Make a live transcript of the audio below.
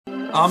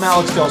I'm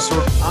Alex Del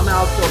Soro. I'm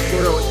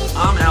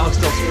Alex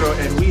Del Soro,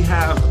 and we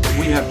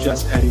have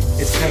just Eddie.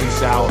 It's Kevin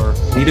Sauer.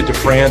 Nita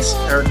DeFrance.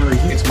 Eric Marie.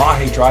 It's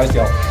Mahe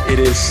Drysdale. It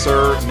is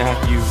Sir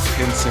Matthew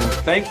Henson.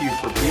 Thank you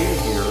for being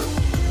here.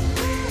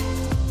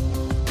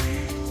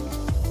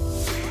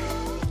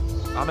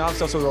 I'm Alex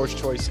Del Soro's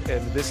Choice,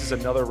 and this is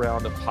another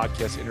round of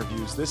podcast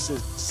interviews. This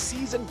is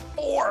season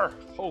 4.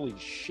 Holy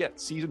shit,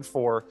 season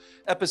 4,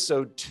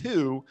 episode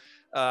 2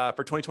 for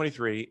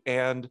 2023,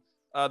 and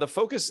the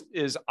focus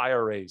is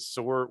IRAs.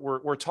 So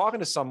we're talking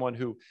to someone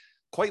who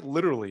quite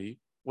literally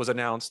was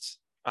announced,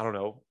 I don't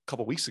know, a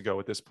couple weeks ago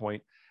at this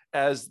point,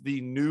 as the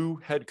new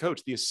head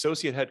coach, the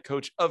associate head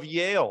coach of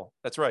Yale.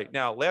 That's right.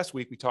 Now, last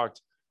week we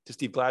talked to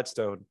Steve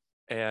Gladstone,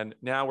 and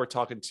now we're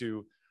talking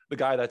to the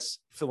guy that's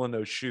filling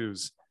those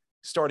shoes,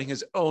 starting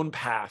his own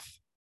path.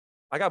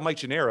 I got Mike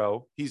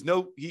Gennaro. You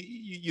know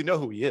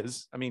who he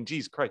is. I mean,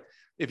 geez Christ.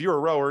 If you're a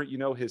rower, you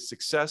know his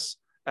success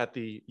at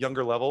the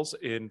younger levels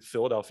in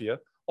Philadelphia,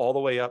 all the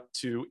way up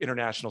to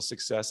international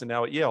success, and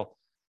now at Yale.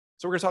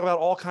 So we're going to talk about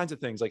all kinds of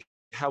things, like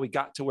how he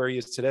got to where he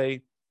is today,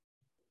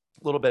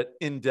 a little bit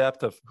in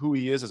depth of who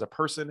he is as a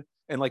person,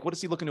 and like what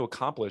is he looking to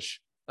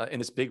accomplish in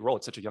this big role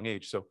at such a young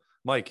age. So,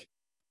 Mike,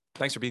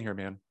 thanks for being here,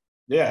 man.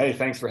 Yeah, hey,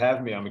 thanks for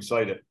having me. I'm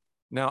excited.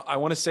 Now, I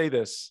want to say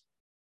this.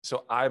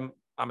 So I'm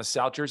a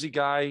South Jersey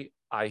guy.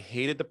 I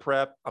hated the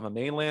prep. I'm a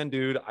mainland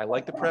dude. I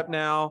like the prep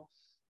now,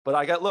 but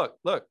I got look.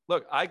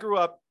 I grew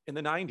up in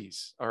the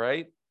 90s. All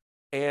right.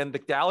 And the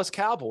Dallas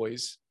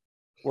Cowboys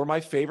were my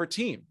favorite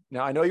team.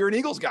 Now, I know you're an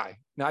Eagles guy.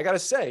 Now, I got to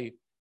say,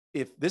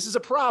 if this is a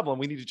problem,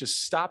 we need to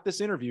just stop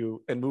this interview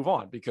and move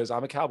on, because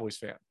I'm a Cowboys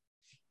fan.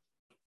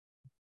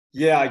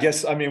 Yeah, I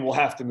guess, we'll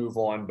have to move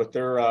on, but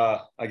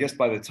I guess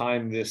by the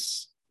time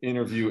this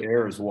interview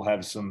airs, we'll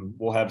have some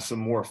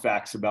more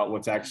facts about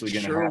what's actually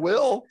going to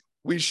happen.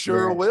 We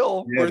sure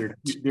will. Yeah,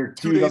 they're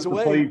 2 days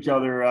away to play each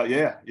other.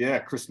 Yeah.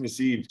 Christmas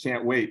Eve.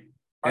 Can't wait.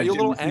 Are you a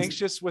little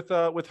anxious with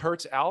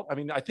Hurts out? I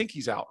mean, I think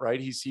he's out, right?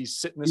 He's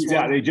sitting this.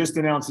 Yeah, they just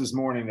announced this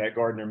morning that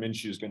Gardner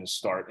Minshew is going to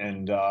start,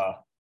 and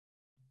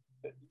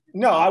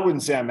no, I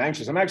wouldn't say I'm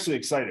anxious. I'm actually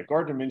excited.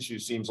 Gardner Minshew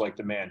seems like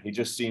the man. He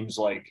just seems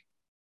like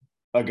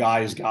a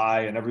guy's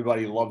guy, and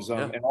everybody loves him.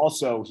 Yeah. And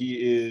also, he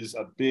is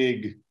a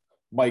big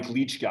Mike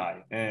Leach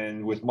guy,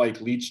 and with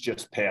Mike Leach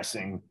just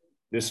passing,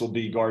 this will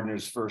be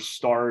Gardner's first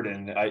start.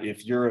 And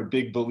if you're a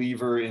big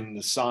believer in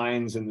the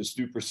signs and the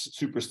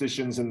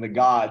superstitions and the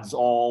gods,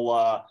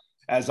 all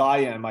as I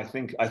am, I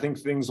think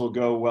things will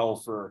go well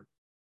for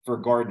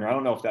Gardner. I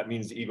don't know if that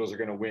means the Eagles are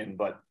going to win,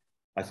 but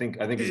I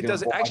think he's going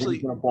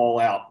to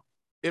ball out.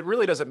 It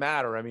really doesn't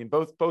matter. I mean,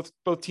 both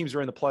teams are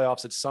in the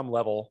playoffs at some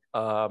level.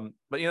 But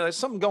there's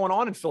something going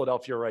on in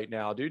Philadelphia right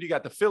now, dude. You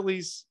got the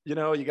Phillies. You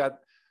got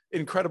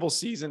incredible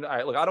season. I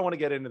don't want to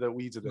get into the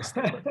weeds of this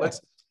thing, but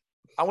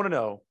I want to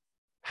know,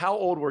 how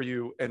old were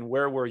you and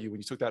where were you when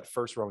you took that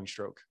first rowing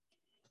stroke?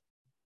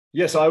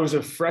 Yes, I was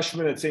a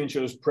freshman at St.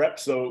 Joe's Prep,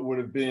 so it would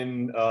have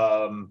been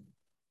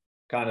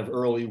kind of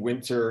early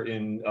winter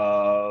in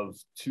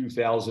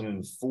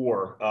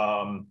 2004.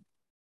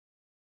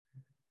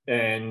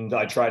 And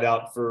I tried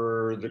out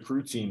for the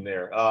crew team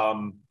there.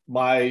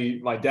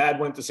 My dad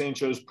went to St.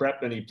 Joe's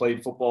Prep and he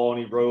played football and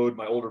he rowed.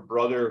 My older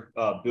brother,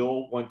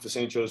 Bill, went to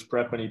St. Joe's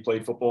Prep and he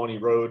played football and he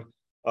rowed.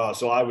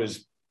 So I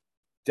was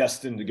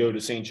destined to go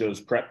to St. Joe's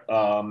Prep,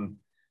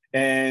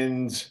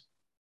 and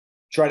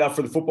tried out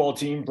for the football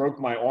team, broke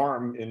my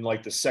arm in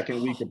like the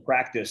second week of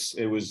practice.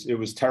 It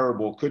was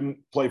terrible. Couldn't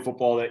play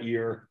football that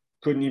year.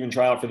 Couldn't even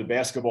try out for the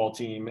basketball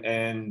team.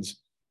 And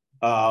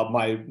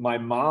my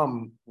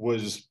mom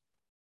was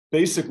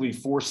basically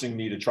forcing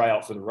me to try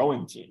out for the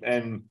rowing team.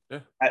 And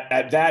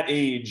at that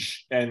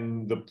age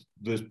and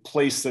the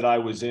place that I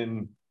was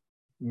in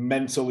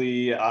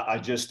mentally, I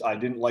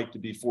didn't like to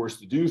be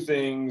forced to do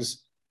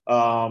things.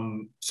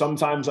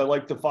 Sometimes I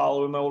like to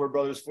follow in my older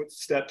brother's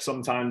footsteps.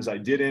 Sometimes I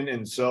didn't.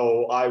 And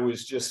so I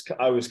was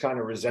kind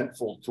of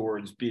resentful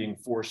towards being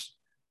forced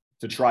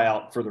to try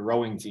out for the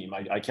rowing team.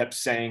 I kept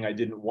saying I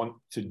didn't want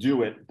to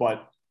do it,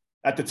 but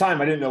at the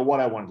time I didn't know what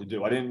I wanted to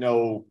do. I didn't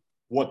know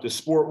what the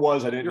sport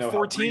was. I didn't know. You're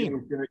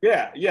 14.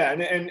 Yeah.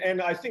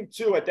 And I think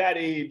too, at that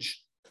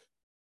age,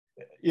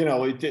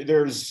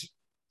 there's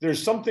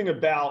something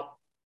about,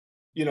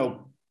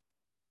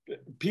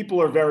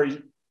 people are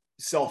very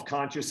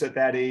self-conscious at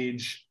that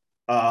age.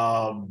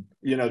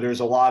 There's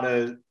a lot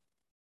of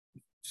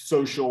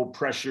social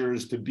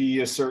pressures to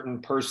be a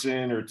certain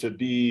person or to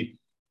be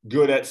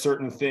good at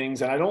certain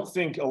things. And I don't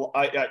think,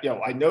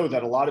 I know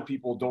that a lot of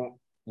people don't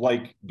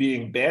like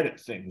being bad at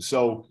things.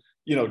 So,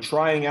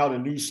 trying out a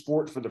new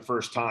sport for the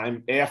first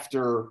time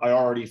after I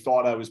already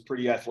thought I was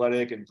pretty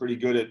athletic and pretty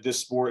good at this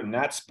sport and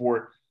that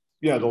sport,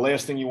 the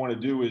last thing you want to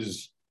do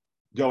is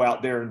go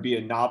out there and be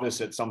a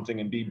novice at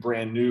something and be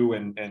brand new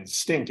and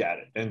stink at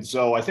it. And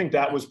so I think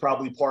that was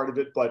probably part of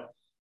it, but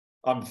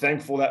I'm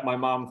thankful that my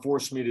mom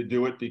forced me to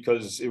do it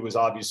because it was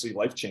obviously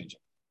life-changing.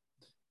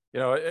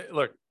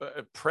 Look,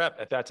 prep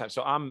at that time.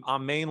 So I'm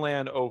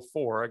mainland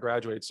 04. I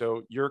graduated.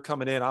 So you're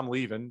coming in, I'm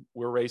leaving.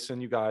 We're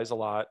racing you guys a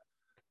lot.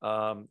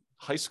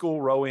 high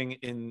school rowing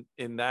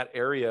in that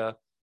area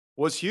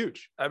was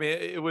huge. I mean,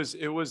 it was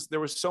there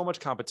was so much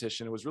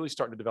competition. It was really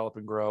starting to develop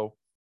and grow.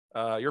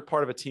 You're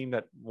part of a team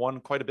that won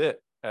quite a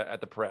bit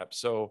at the prep.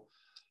 So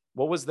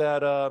what was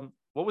that?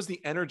 What was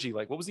the energy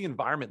like? What was the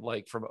environment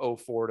like from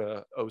 04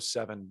 to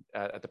 07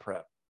 at the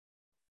prep?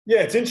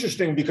 Yeah, it's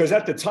interesting because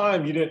at the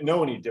time you didn't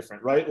know any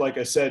different, right? Like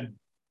I said,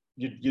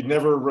 you'd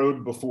never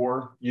rowed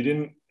before. You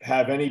didn't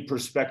have any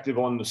perspective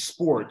on the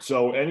sport.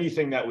 So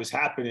anything that was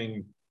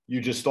happening,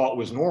 you just thought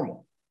was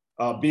normal.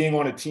 Being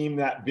on a team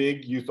that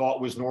big, you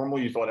thought was normal.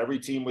 You thought every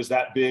team was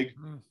that big.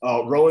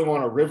 Rowing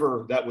on a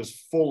river that was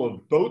full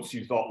of boats,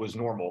 you thought was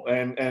normal.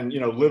 And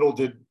little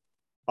did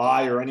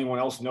I or anyone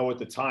else know at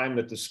the time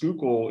that the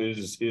Schuylkill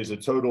is a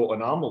total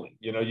anomaly.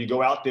 You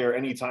go out there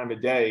any time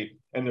of day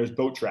and there's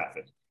boat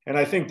traffic. And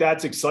I think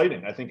that's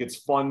exciting. I think it's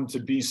fun to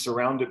be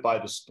surrounded by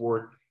the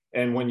sport.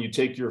 And when you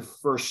take your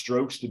first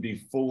strokes, to be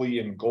fully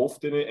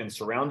engulfed in it and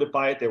surrounded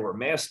by it. There were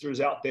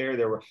masters out there.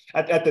 There were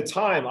at the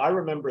time, I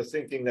remember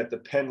thinking that the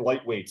Penn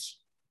lightweights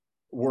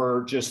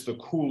were just the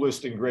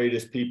coolest and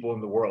greatest people in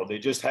the world. They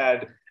just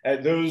had,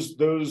 at those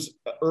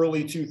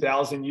early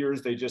 2000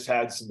 years, they just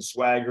had some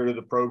swagger to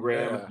the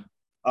program.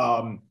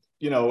 Yeah.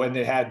 And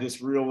they had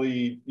this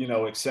really,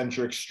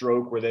 eccentric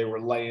stroke where they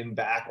were laying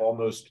back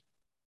almost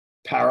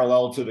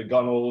parallel to the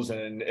gunnels.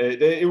 And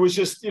it was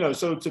just,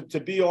 so to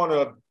be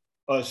on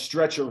a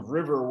stretch of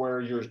river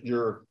where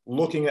you're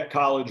looking at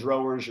college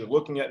rowers, you're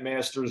looking at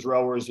masters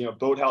rowers,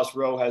 Boathouse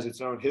Row has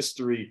its own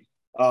history.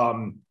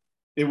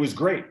 It was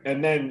great.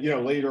 And then,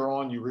 later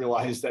on you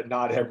realize that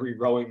not every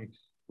rowing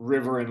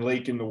river and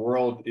lake in the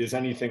world is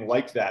anything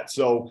like that.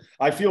 So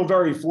I feel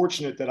very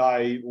fortunate that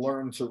I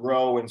learned to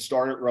row and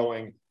started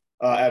rowing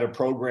at a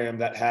program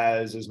that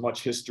has as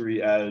much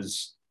history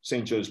as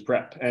St. Joe's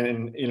Prep.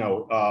 And,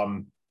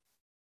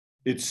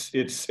 it's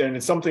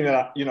something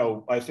that,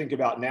 I think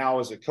about now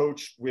as a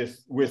coach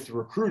with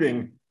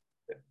recruiting.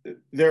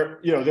 There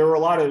were a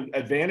lot of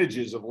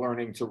advantages of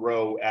learning to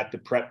row at the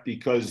prep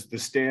because the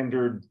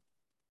standard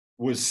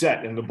was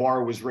set and the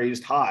bar was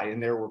raised high.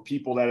 And there were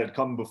people that had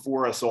come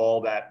before us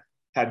all that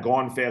had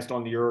gone fast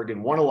on the erg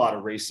and won a lot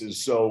of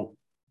races. So,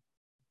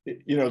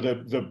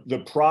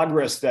 the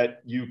progress that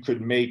you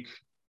could make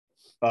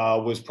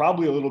was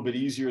probably a little bit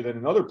easier than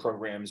in other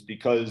programs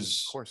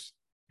because of course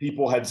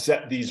people had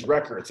set these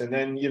records. And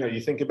then, you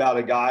think about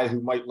a guy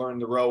who might learn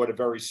to row at a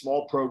very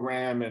small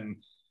program and,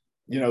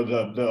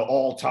 the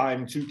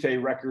all-time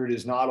 2K record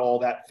is not all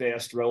that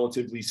fast,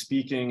 relatively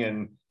speaking.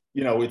 And,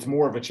 it's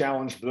more of a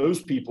challenge for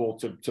those people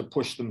to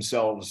push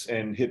themselves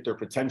and hit their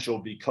potential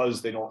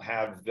because they don't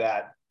have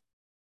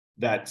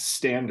that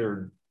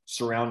standard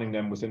surrounding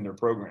them within their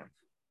program.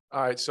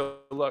 All right. So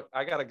look,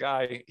 I got a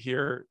guy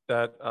here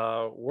that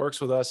works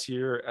with us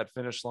here at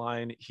Finish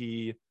Line.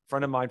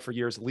 Friend of mine for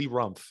years, Lee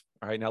Rumpf.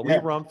 All right. Now, Lee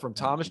Rumpf from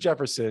Thomas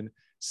Jefferson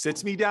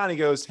sits me down. He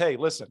goes, "Hey,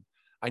 listen,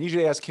 I need you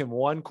to ask him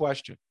one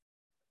question."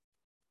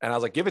 And I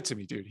was like, "Give it to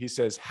me, dude." He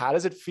says, "How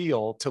does it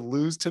feel to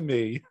lose to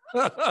me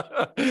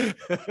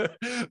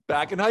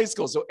back in high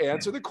school?" So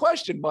answer the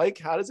question, Mike.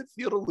 How does it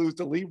feel to lose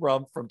to Lee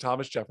Rumpf from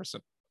Thomas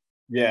Jefferson?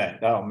 Yeah.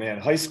 Oh man.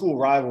 High school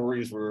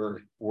rivalries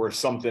were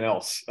something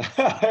else.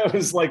 It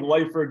was like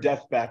life or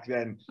death back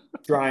then,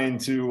 trying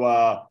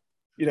to,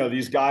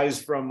 these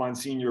guys from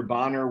Monsignor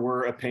Bonner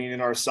were a pain in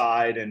our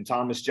side, and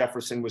Thomas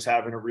Jefferson was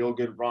having a real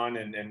good run,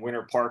 and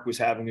Winter Park was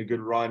having a good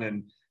run.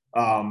 And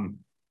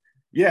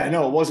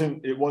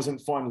it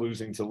wasn't fun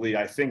losing to Lee.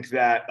 I think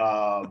that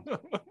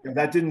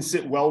that didn't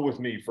sit well with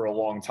me for a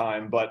long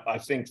time, but I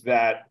think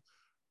that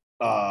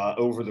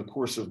over the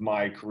course of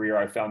my career,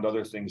 I found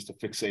other things to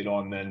fixate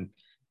on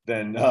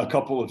than a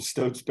couple of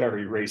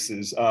Stotesbury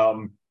races.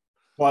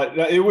 But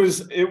it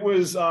was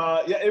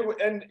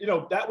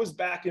that was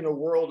back in a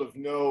world of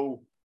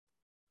no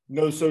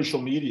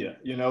social media,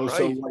 Right.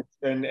 So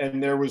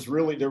and there was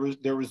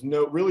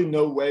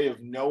no way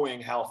of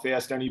knowing how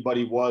fast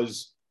anybody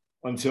was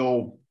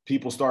until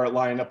people started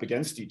lining up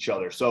against each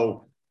other.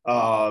 So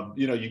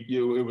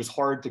it was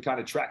hard to kind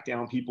of track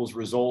down people's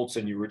results,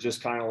 and you were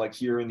just kind of like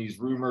hearing these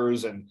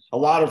rumors, and a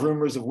lot of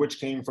rumors of which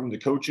came from the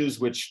coaches,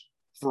 which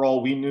for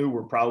all we knew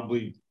were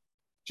probably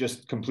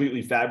just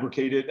completely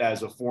fabricated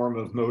as a form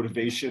of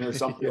motivation or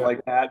something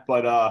like that.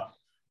 But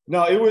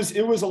no, it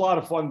was a lot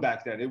of fun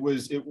back then. It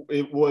was,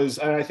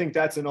 and I think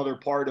that's another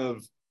part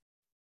of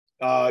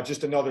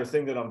just another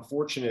thing that I'm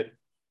fortunate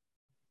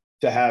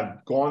to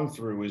have gone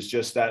through is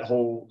just the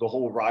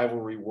whole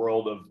rivalry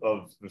world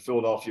of the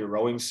Philadelphia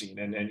rowing scene.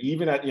 And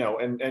even at,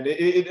 and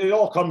it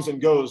all comes and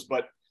goes,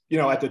 but,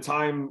 at the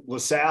time,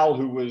 LaSalle,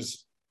 who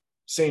was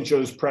St.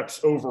 Joe's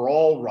Prep's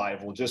overall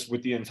rival, just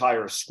with the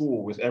entire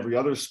school, with every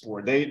other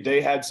sport,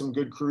 they had some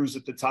good crews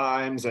at the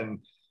times. And,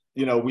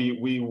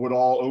 we would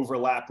all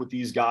overlap with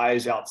these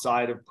guys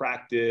outside of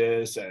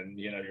practice. And,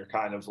 you're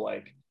kind of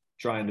like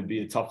trying to be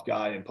a tough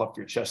guy and puff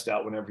your chest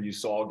out whenever you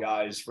saw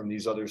guys from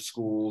these other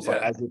schools,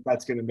 like, as if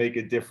that's going to make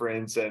a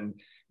difference. And,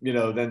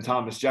 then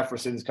Thomas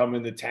Jefferson's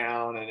coming to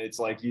town, and it's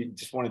like, you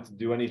just wanted to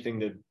do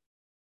anything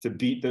to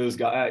beat those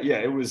guys. Yeah,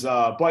 it was,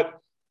 but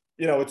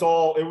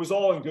it was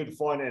all in good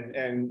fun.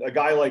 And a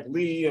guy like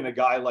Lee and a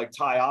guy like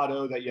Ty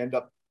Otto that you end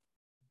up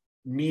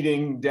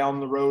meeting down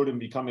the road and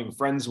becoming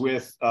friends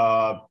with,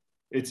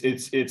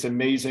 it's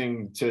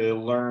amazing to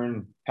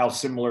learn how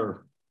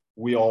similar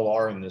we all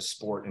are in this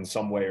sport in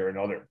some way or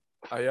another.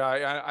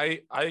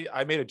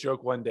 I made a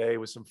joke one day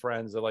with some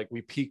friends that like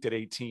we peaked at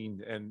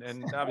 18,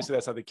 and obviously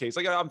that's not the case.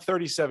 Like I'm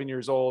 37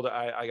 years old.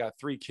 I got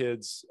 3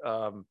 kids.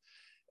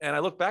 And I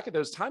look back at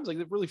those times, like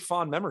they're really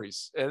fond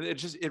memories. And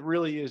it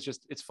really is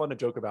just, it's fun to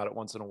joke about it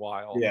once in a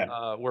while.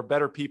 Yeah. We're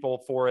better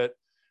people for it.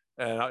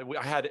 And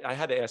I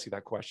had to ask you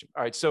that question.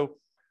 All right. So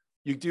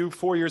you do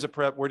 4 years of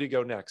prep. Where do you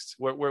go next?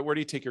 Where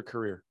do you take your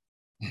career?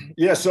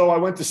 Yeah. So I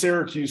went to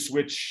Syracuse,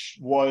 which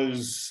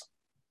was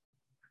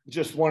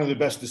just one of the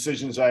best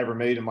decisions I ever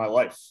made in my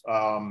life.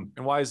 And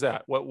why is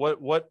that?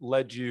 What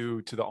led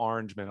you to the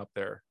Orangemen up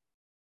there?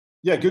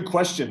 Yeah, good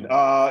question.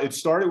 It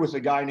started with a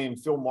guy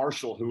named Phil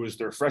Marshall, who was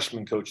their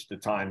freshman coach at the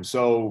time.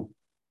 So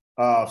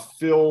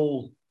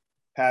Phil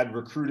had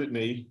recruited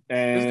me,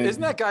 and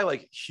isn't that guy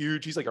like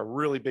huge? He's like a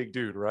really big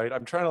dude, right?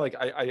 I'm trying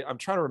to I'm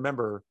trying to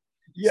remember.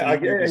 Yeah, I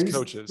guess these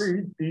coaches.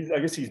 I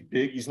guess he's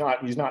big. He's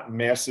not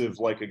massive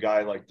like a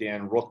guy like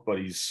Dan Rook, but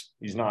he's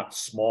not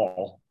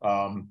small.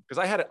 Because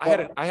I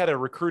had a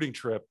recruiting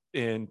trip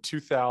in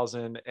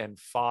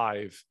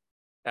 2005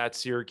 at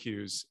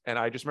Syracuse, and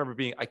I just remember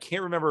I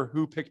can't remember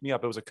who picked me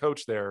up. It was a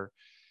coach there,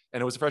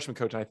 and it was a freshman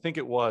coach, and I think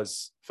it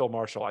was Phil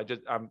Marshall.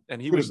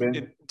 And he was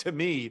to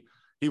me,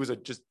 he was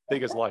just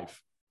big as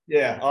life.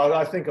 Yeah,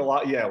 I think a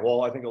lot. Yeah,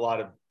 well, I think a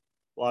lot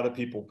of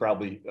people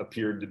probably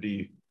appeared to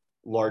be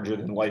larger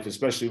than life,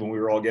 especially when we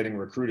were all getting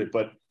recruited.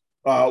 But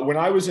when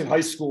I was in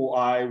high school,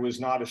 I was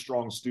not a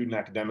strong student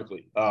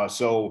academically,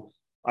 so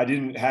I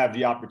didn't have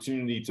the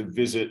opportunity to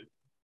visit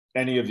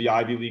any of the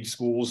Ivy League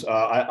schools.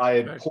 I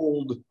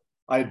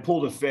had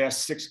pulled a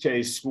fast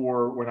 6K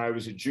score when I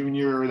was a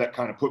junior. That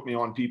kind of put me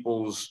on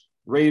people's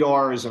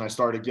radars, and I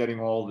started getting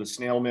all the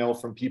snail mail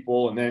from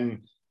people. And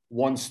then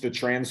once the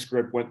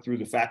transcript went through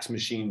the fax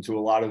machine to a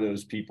lot of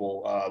those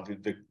people,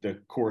 the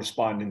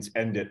correspondence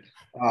ended.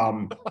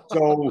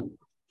 So,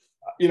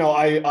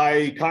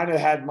 I kind of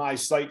had my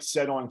sights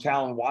set on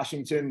Cal and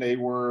Washington. They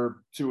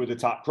were 2 of the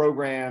top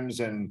programs,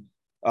 and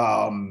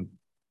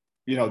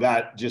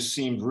that just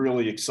seemed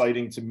really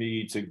exciting to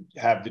me to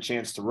have the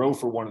chance to row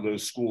for one of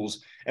those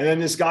schools. And then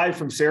this guy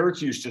from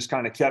Syracuse just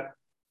kind of kept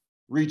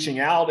reaching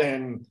out.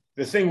 And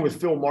the thing with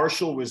Phil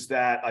Marshall was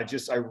that I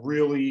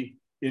really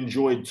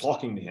enjoyed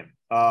talking to him.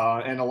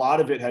 And a lot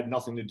of it had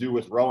nothing to do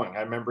with rowing.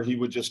 I remember he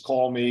would just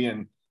call me,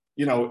 and,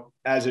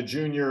 as a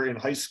junior in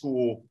high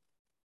school,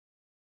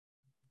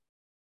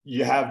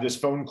 you have this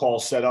phone call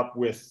set up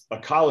with a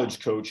college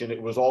coach, and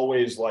it was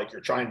always like you're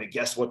trying to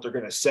guess what they're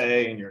going to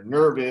say, and you're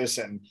nervous.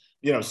 And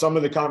some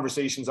of the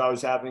conversations I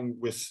was having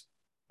with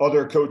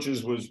other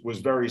coaches was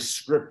very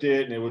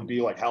scripted, and it would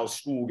be like, how's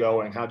school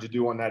going? How'd you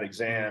do on that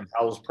exam?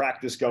 How's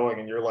practice going?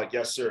 And you're like,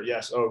 yes, sir.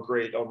 Yes. Oh,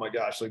 great. Oh my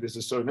gosh. Like, this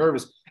is so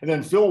nervous. And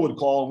then Phil would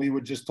call, and we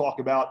would just talk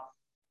about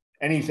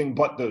anything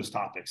but those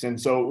topics. And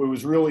so it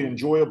was really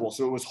enjoyable.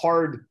 So it was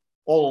hard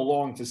all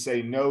along to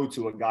say no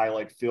to a guy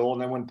like Phil.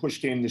 And then when push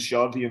came to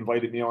shove, he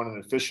invited me on an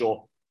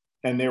official,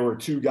 and there were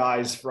 2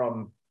 guys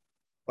from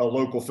a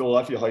local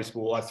Philadelphia high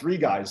school, 3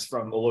 guys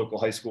from a local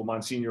high school,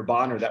 Monsignor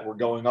Bonner, that were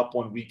going up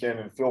one weekend.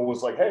 And Phil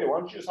was like, hey, why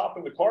don't you just hop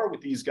in the car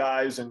with these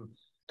guys and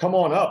come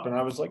on up? And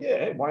I was like, yeah,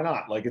 hey, why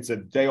not? Like, it's a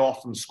day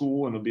off from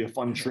school, and it'll be a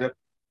fun trip.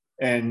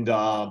 And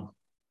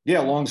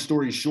long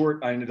story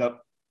short, I ended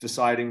up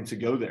deciding to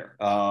go there.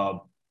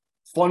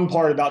 Fun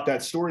part about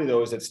that story,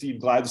 though, is that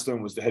Steve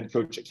Gladstone was the head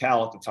coach at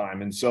Cal at the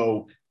time. And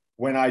so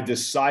when I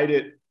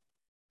decided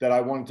that I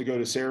wanted to go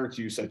to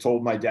Syracuse, I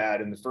told my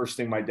dad, and the first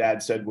thing my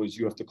dad said was,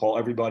 you have to call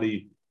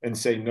everybody and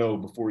say no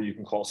before you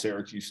can call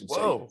Syracuse and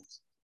say yes.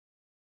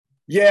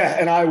 Yeah.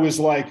 And I was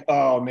like,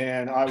 oh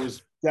man, I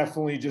was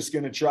definitely just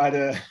going to try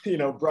to,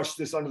 brush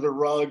this under the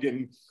rug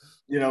and,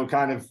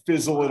 kind of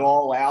fizzle it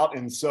all out.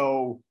 And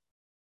so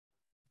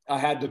I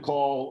had to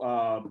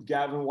call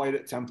Gavin White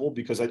at Temple,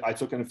 because I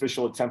took an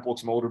official at Temple.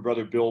 My older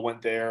brother Bill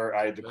went there.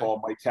 I had to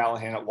call Mike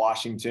Callahan at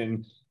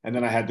Washington, and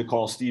then I had to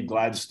call Steve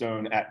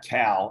Gladstone at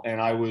Cal. And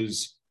I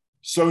was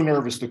so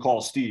nervous to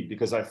call Steve,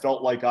 because I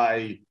felt like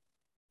I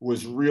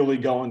was really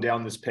going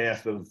down this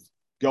path of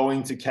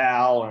going to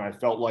Cal, and I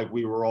felt like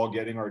we were all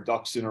getting our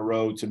ducks in a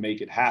row to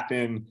make it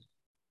happen.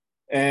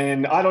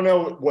 And I don't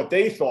know what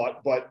they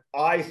thought, but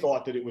I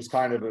thought that it was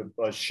kind of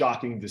a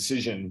shocking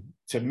decision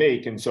to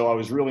make. And so I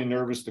was really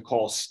nervous to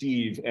call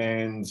Steve,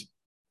 and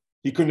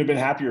he couldn't have been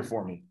happier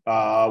for me.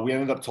 We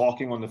ended up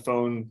talking on the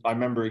phone. I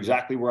remember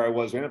exactly where I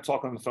was. We ended up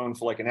talking on the phone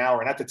for like an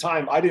hour. And at the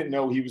time, I didn't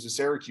know he was a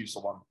Syracuse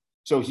alum.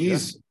 So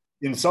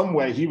in some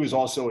way, he was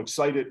also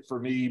excited for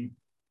me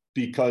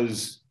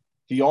because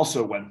he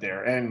also went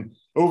there. And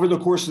over the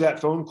course of that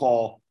phone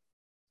call,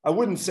 I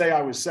wouldn't say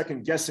I was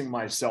second guessing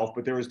myself,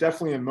 but there was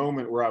definitely a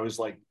moment where I was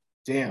like,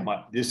 damn,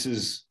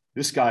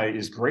 this guy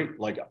is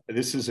great. Like,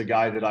 this is a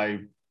guy that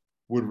I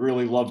would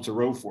really love to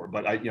row for.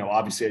 But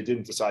obviously I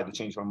didn't decide to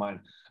change my mind.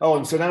 Oh,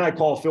 and so then I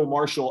call Phil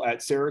Marshall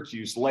at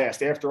Syracuse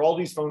after all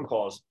these phone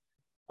calls.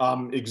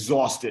 I'm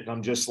exhausted.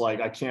 I'm just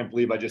like, I can't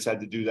believe I just had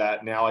to do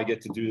that. Now I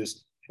get to do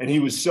this. And he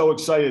was so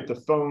excited. The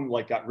phone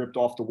got ripped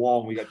off the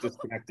wall and we got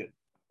disconnected.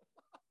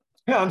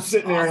 I'm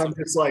sitting there and I'm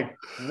just like,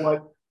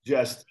 what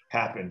just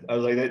happened? I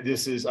was like,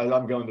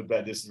 I'm going to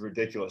bed. This is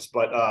ridiculous.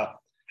 But,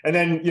 and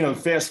then,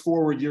 fast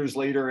forward years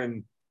later,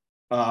 and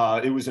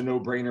it was a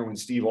no-brainer when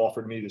Steve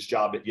offered me this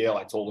job at Yale.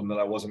 I told him that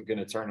I wasn't going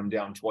to turn him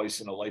down twice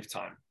in a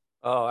lifetime.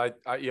 Oh,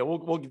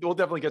 we'll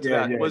definitely get to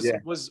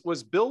that.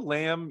 Was Bill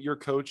Lamb your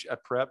coach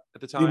at Prep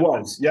at the time? He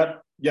was.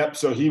 Yep.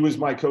 So he was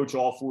my coach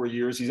all 4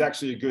 years. He's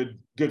actually a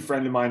good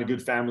friend of mine, a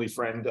good family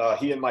friend.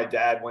 He and my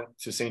dad went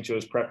to St.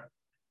 Joe's Prep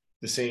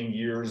the same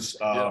years.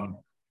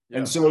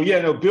 And so,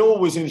 Bill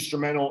was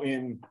instrumental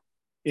in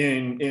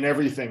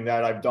everything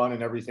that I've done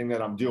and everything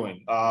that I'm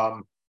doing.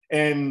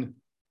 And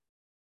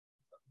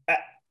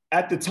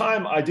at the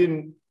time, I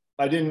didn't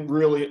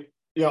really.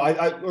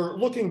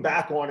 Looking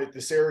back on it,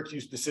 the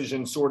Syracuse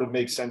decision sort of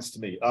makes sense to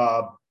me.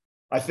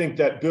 I think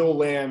that Bill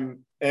Lamb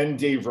and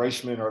Dave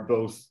Reichman are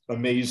both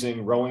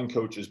amazing rowing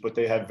coaches, but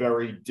they have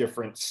very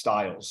different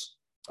styles.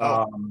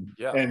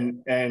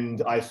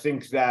 And I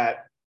think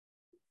that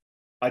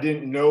I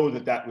didn't know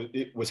that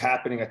it was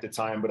happening at the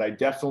time, but I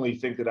definitely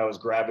think that I was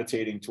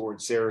gravitating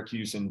towards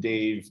Syracuse and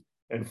Dave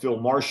and Phil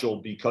Marshall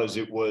because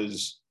it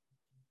was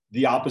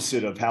the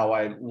opposite of how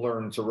I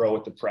learned to row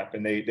at the Prep,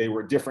 and they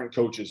were different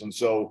coaches. And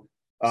so,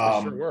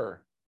 sure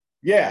were.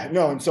 Yeah,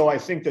 no. And so I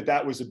think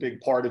that was a big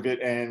part of it.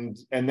 And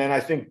then I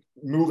think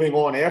moving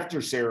on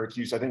after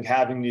Syracuse, I think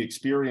having the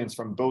experience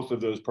from both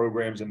of those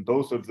programs and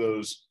both of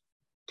those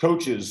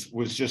coaches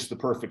was just the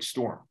perfect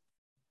storm.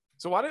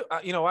 So why do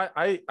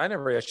I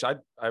never asked you,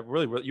 I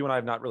really, you and I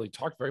have not really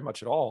talked very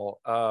much at all.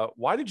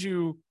 Why did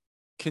you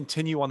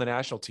continue on the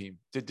national team?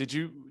 Did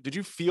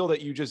you feel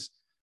that you just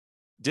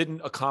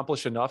didn't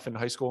accomplish enough in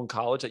high school and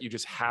college that you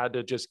just had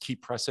to just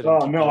keep pressing? Oh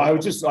no, I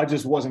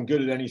just wasn't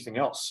good at anything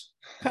else.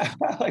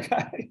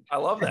 I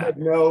love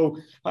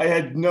that. I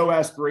had no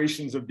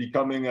aspirations of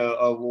becoming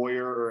a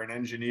lawyer or an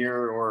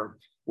engineer or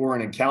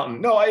an accountant.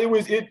 No, it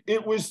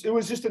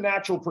was just a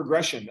natural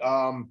progression.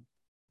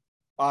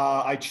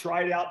 I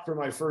tried out for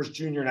my first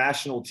junior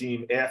national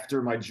team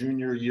after my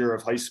junior year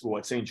of high school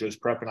at St. Joe's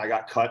Prep, and I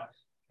got cut,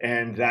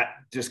 and that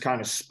just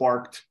kind of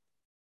sparked,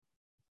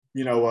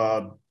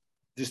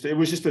 it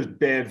was just a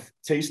bad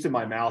taste in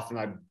my mouth, and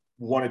I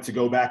wanted to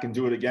go back and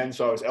do it again.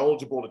 So I was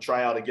eligible to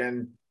try out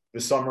again the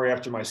summer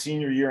after my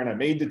senior year, and I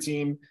made the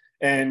team,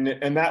 and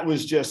that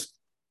was just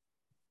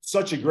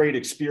such a great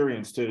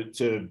experience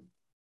to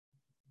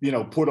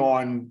put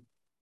on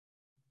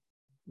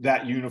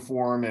that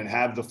uniform and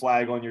have the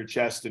flag on your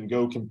chest and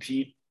go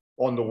compete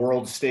on the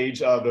world stage.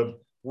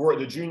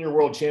 The Junior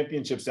World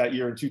Championships that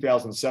year in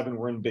 2007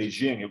 were in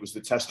Beijing. It was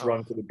the test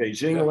run for the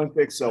Beijing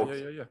Olympics. So,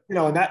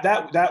 and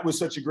that was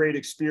such a great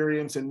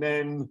experience. And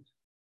then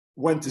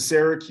went to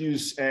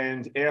Syracuse.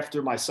 And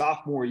after my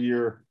sophomore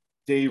year,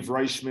 Dave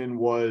Reichman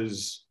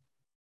was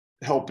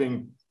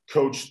helping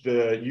coach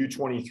the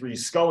U23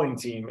 sculling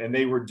team, and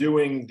they were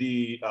doing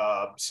the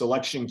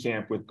selection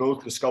camp with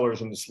both the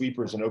scullers and the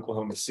sweepers in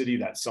Oklahoma City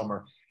that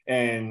summer.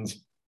 And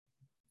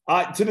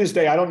to this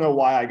day, I don't know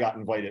why I got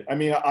invited. I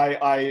mean,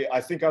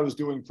 I think I was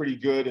doing pretty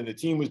good, and the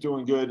team was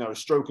doing good, and I was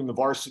stroking the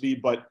varsity.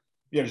 But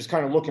just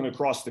kind of looking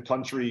across the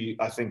country,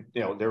 I think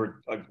there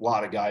were a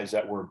lot of guys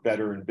that were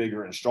better and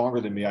bigger and stronger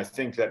than me. I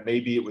think that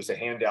maybe it was a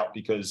handout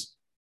because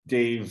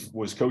Dave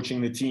was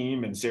coaching the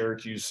team and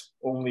Syracuse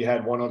only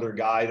had one other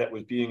guy that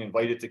was being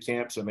invited to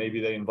camp. So maybe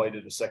they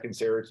invited a second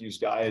Syracuse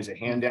guy as a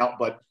handout,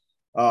 but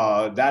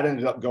that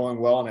ended up going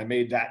well. And I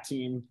made that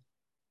team.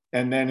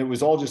 And then it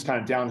was all just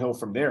kind of downhill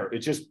from there. It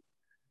just,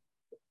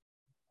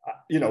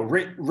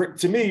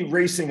 to me,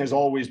 racing has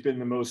always been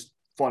the most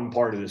fun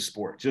part of the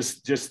sport.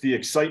 Just the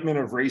excitement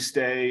of race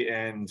day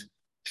and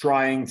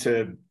trying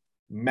to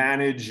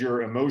manage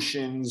your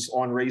emotions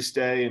on race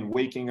day and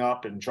waking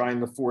up and trying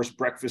to force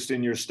breakfast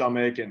in your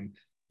stomach and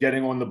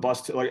getting on the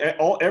bus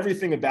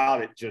everything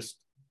about it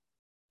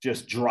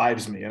just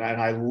drives me. And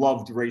I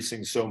loved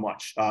racing so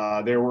much.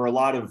 There were a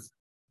lot of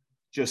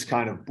just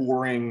kind of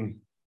boring,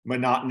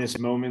 monotonous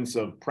moments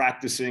of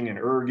practicing and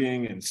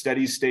erging and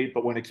steady state.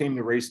 But when it came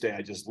to race day,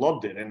 I just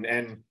loved it.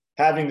 And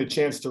having the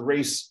chance to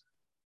race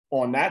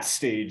on that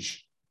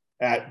stage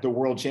at the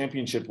world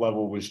championship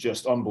level was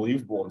just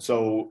unbelievable. And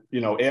so,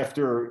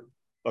 after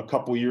a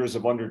couple years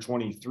of under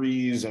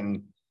 23s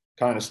and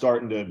kind of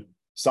starting to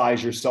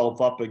size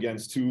yourself up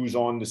against who's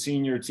on the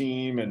senior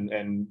team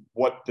and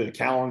what the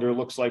calendar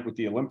looks like with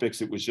the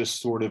Olympics, it was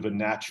just sort of a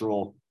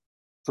natural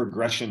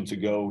progression to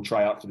go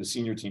try out for the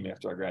senior team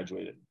after I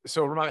graduated.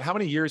 So remind, how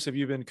many years have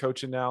you been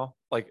coaching now,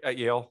 like at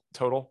Yale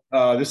total?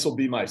 This will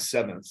be my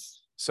 7th.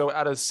 So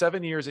out of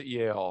 7 years at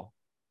Yale,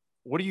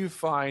 what do you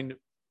find?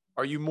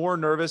 Are you more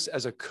nervous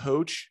as a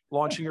coach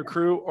launching your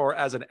crew or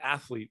as an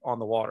athlete on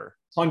the water?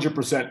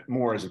 100%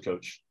 more as a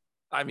coach.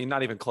 I mean,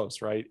 not even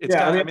close, right?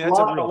 Yeah, I mean, that's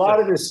a real thing.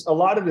 a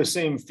lot of the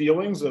same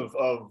feelings of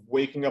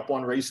waking up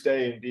on race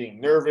day and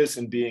being nervous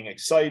and being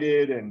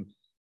excited, and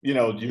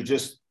you're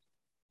just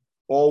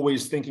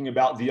always thinking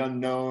about the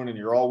unknown, and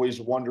you're always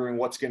wondering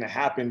what's going to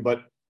happen.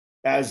 But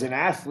as an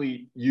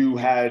athlete, you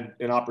had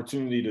an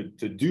opportunity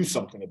to do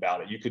something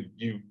about it.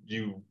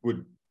 You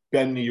would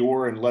bend the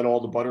oar and let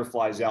all the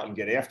butterflies out and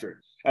get after it.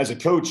 As a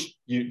coach,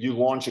 you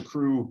launch a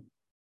crew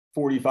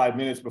 45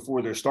 minutes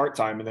before their start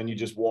time, and then you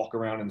just walk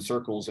around in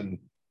circles and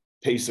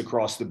pace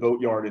across the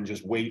boatyard and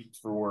just wait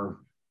for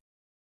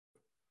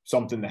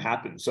something to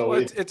happen. So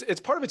well,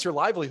 it's part of it's your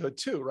livelihood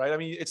too, right? I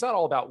mean, it's not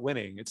all about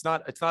winning. It's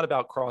not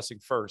about crossing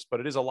first, but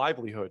it is a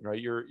livelihood,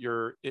 right?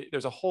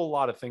 There's a whole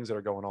lot of things that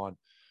are going on.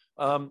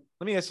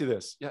 Let me ask you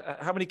this: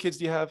 how many kids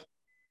do you have?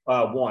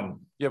 One.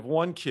 You have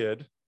one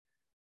kid.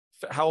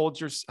 How old's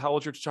your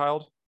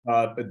child?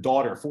 A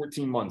daughter,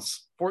 14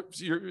 months.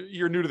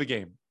 You're new to the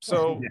game,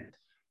 so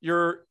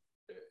yeah.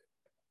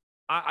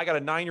 I got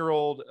a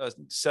 9-year-old, a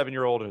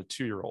 7-year-old, and a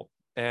 2-year-old,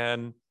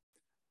 and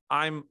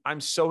I'm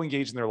so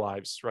engaged in their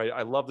lives, right?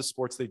 I love the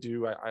sports they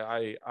do.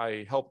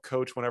 I help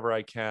coach whenever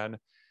I can,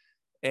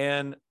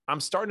 and I'm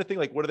starting to think,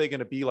 like, what are they going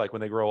to be like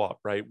when they grow up,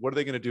 right? What are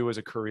they going to do as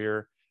a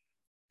career?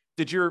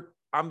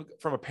 I'm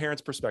from a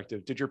parent's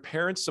perspective, did your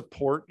parents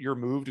support your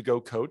move to go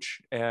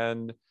coach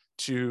and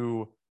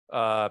to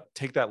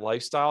take that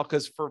lifestyle?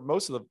 Because for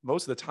most of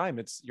the time,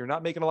 you're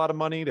not making a lot of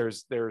money.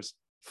 There's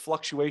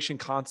fluctuation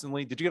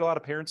constantly. Did you get a lot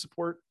of parent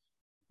support?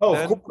 Oh,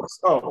 then? Of course.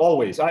 Oh,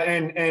 always.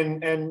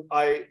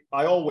 I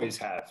always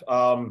have.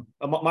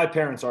 My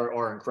parents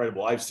are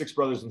incredible. I have 6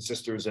 brothers and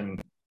sisters,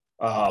 and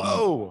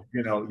I'll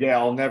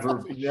never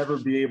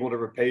be able to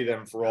repay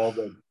them for all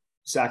the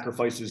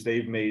sacrifices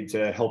they've made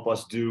to help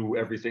us do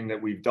everything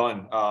that we've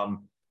done.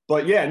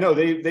 But yeah, no,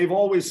 they've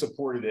always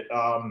supported it.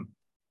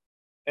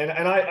 And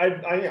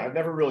I've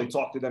never really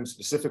talked to them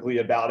specifically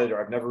about it,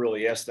 or I've never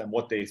really asked them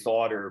what they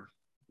thought, or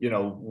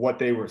what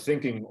they were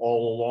thinking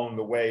all along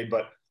the way.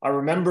 But I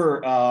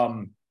remember,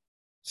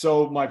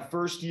 so my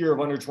first year of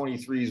under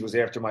 23s was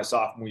after my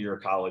sophomore year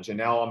of college, and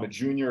now I'm a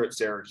junior at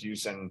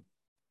Syracuse, and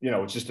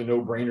it's just a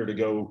no-brainer to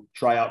go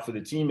try out for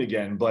the team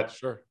again. But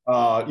sure,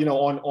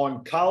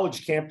 on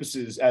college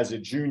campuses as a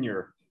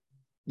junior,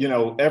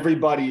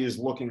 everybody is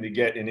looking to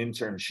get an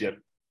internship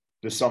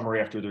the summer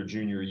after their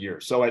junior year.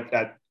 So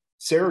at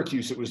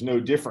Syracuse, it was no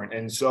different.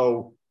 And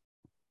so,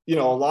 a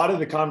lot of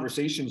the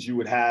conversations you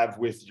would have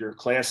with your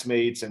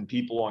classmates and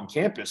people on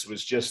campus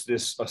was just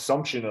this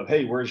assumption of,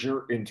 hey, where's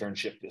your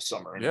internship this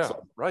summer? And yeah,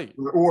 right.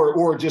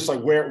 Or just like,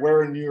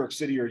 where in New York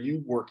City are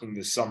you working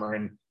this summer?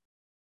 And,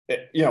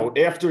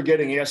 after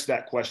getting asked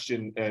that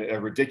question a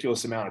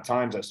ridiculous amount of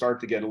times, I started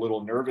to get a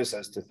little nervous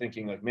as to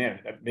thinking, like, man,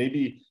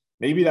 maybe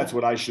that's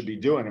what I should be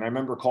doing. And I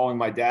remember calling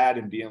my dad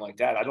and being like,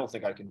 Dad, I don't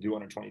think I can do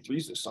under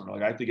 23s this summer.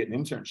 Like, I have to get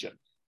an internship.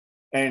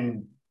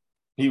 And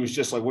he was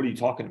just like, what are you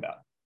talking about?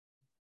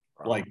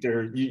 Like,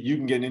 you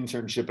can get an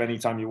internship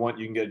anytime you want.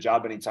 You can get a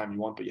job anytime you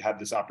want, but you have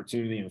this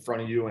opportunity in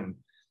front of you, and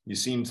you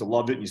seem to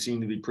love it. And you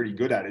seem to be pretty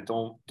good at it.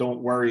 Don't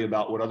worry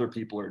about what other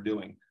people are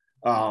doing.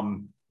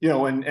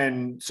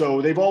 And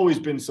so they've always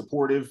been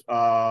supportive.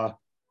 I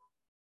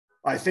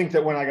think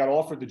that when I got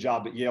offered the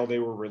job at Yale, they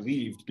were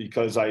relieved,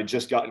 because I had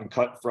just gotten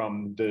cut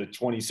from the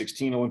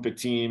 2016 Olympic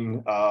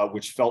team,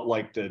 which felt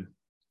like the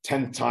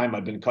 10th time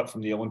I've been cut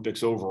from the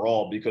Olympics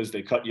overall, because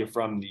they cut you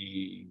from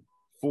the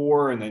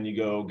 4, and then you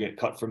go get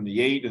cut from the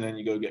 8, and then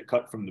you go get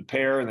cut from the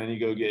pair, and then you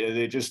go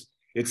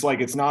it's like,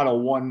 it's not a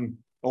one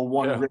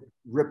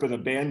rip of the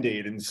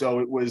Band-Aid. And so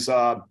it was,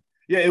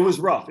 it was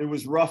rough. It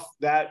was rough,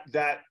 that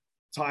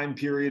time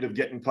period of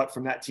getting cut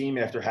from that team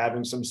after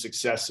having some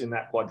success in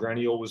that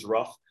quadrennial was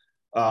rough.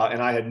 And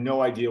I had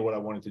no idea what I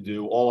wanted to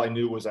do. All I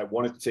knew was I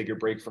wanted to take a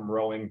break from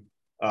rowing.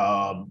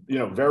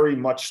 Very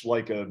much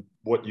like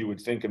what you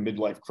would think a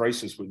midlife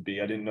crisis would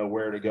be. I didn't know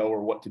where to go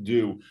or what to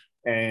do.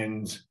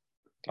 And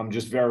I'm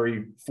just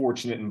very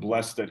fortunate and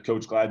blessed that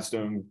Coach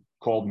Gladstone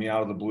called me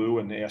out of the blue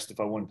and asked if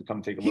I wanted to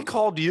come take a look. He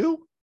called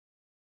you?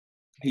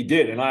 He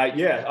did. And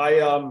I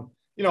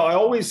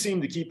always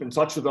seem to keep in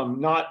touch with him,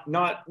 not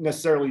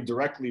necessarily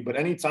directly, but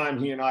anytime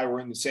he and I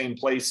were in the same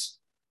place,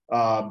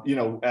 on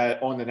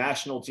the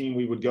national team,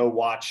 we would go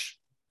watch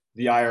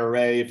the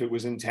IRA if it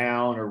was in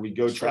town, or we'd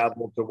go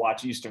travel to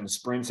watch Eastern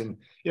sprints. And,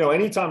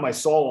 anytime I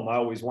saw him, I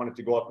always wanted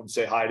to go up and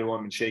say hi to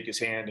him and shake his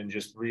hand and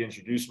just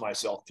reintroduce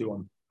myself to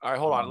him. All right,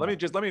 hold on. Let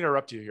me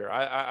interrupt you here.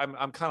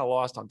 I'm kind of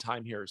lost on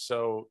time here.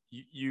 So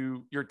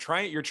you're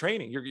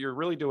training. You're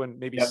really doing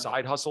maybe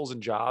side hustles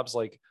and jobs,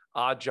 like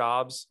odd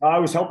jobs. I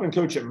was helping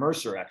coach at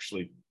Mercer,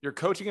 actually. You're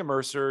coaching at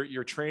Mercer.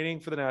 You're training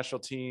for the national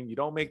team. You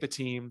don't make the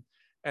team,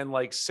 and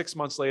like 6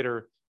 months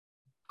later,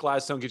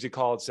 Gladstone gives you a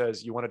call and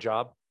says, "You want a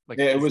job?" Like,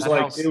 yeah, it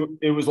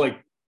was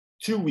like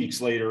 2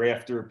 weeks later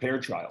after pair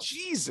trials.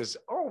 Jesus.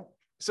 Oh,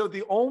 so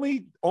the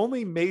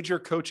only major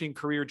coaching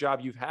career job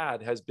you've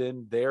had has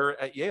been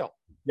there at Yale.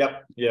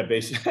 Yep. Yeah.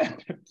 Basically,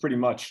 pretty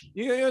much.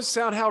 You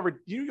understand how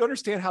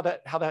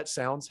that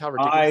sounds? How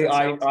ridiculous that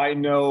sounds? I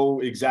know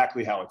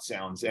exactly how it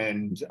sounds,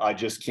 and I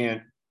just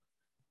can't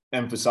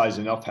emphasize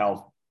enough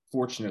how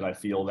fortunate I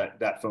feel that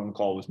that phone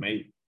call was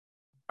made.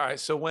 All right.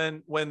 So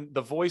when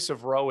the voice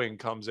of rowing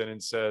comes in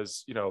and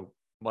says,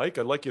 Mike,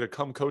 I'd like you to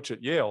come coach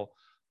at Yale.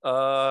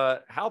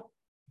 How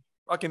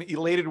fucking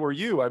elated were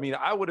you? I mean,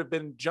 I would have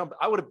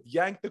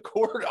yanked the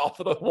cord off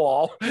of the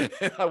wall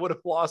and I would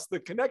have lost the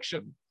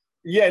connection.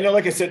 Yeah, no,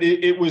 like I said,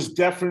 it was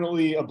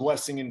definitely a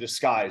blessing in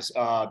disguise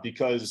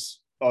because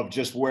of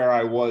just where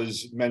I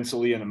was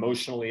mentally and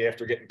emotionally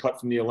after getting cut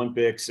from the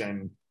Olympics.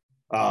 And,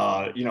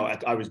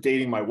 I was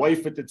dating my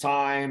wife at the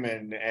time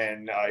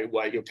and I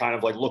kind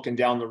of like looking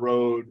down the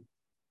road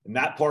in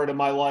that part of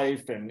my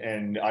life.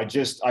 And I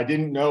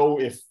didn't know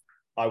if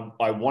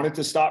I wanted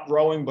to stop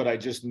rowing, but I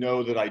just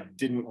know that I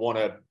didn't want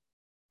to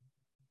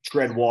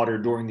tread water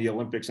during the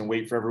Olympics and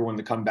wait for everyone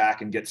to come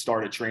back and get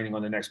started training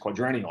on the next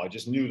quadrennial. I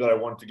just knew that I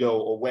wanted to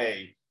go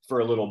away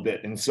for a little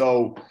bit. And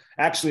so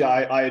actually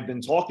I had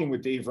been talking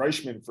with Dave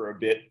Reichman for a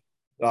bit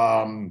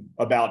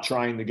about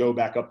trying to go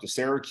back up to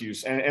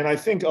Syracuse. And I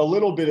think a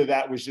little bit of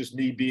that was just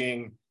me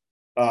being,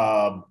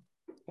 I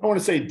don't want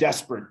to say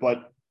desperate,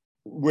 but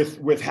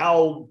with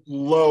how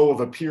low of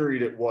a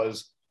period it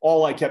was,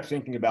 all I kept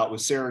thinking about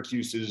was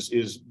Syracuse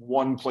is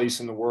one place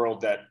in the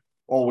world that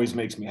always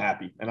makes me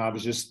happy. And I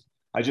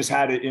just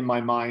had it in my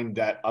mind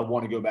that I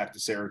want to go back to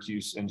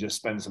Syracuse and just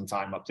spend some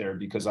time up there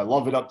because I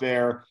love it up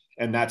there.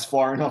 And that's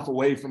far enough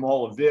away from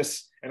all of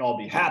this. And I'll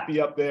be happy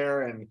up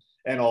there and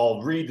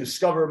I'll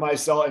rediscover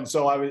myself. And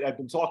so I've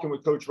been talking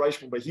with Coach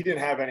Reichman, but he didn't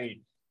have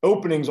any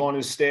openings on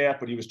his staff,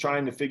 but he was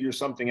trying to figure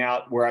something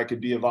out where I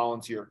could be a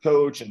volunteer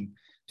coach and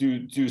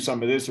do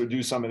some of this or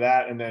do some of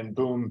that. And then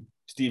boom,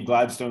 Steve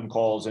Gladstone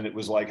calls and it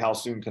was like, how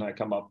soon can I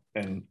come up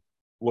and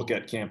look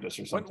at campus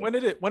or something? When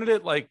did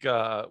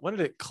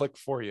it click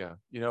for you?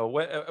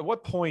 At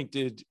what point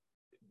did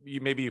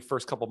you, maybe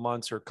first couple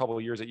months or a couple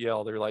of years at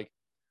Yale, they're like,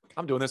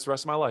 I'm doing this the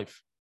rest of my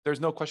life. There's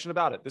no question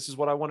about it. This is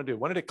what I want to do.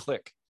 When did it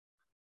click?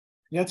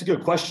 Yeah, that's a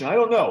good question. I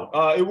don't know.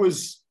 I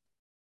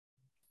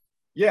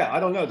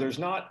don't know. There's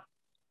not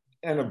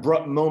an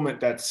abrupt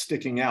moment that's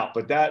sticking out,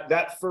 but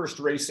that first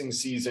racing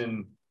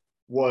season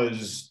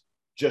was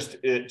just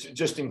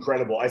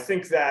incredible. I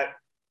think that,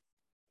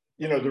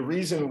 the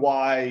reason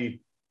why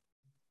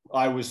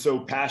I was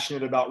so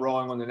passionate about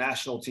rowing on the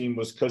national team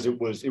was because it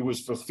was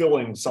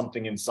fulfilling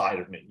something inside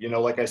of me.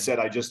 Like I said,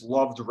 I just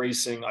loved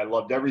racing. I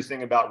loved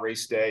everything about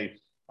race day.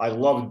 I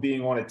loved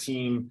being on a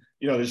team.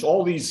 There's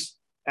all these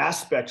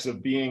aspects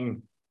of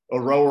being a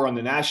rower on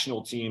the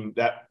national team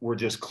that were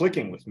just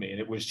clicking with me.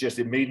 And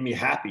it made me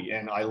happy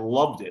and I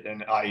loved it.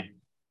 And I,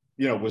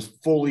 was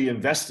fully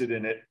invested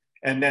in it.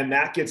 And then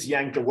that gets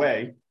yanked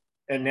away.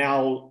 And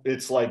now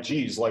it's like,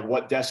 geez, like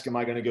what desk am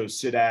I going to go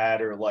sit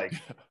at? Or like,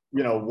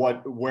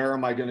 where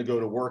am I going to go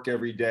to work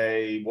every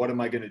day? What am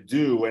I going to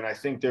do? And I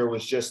think there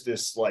was just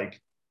this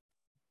like,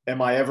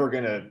 am I ever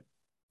going to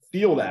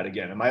feel that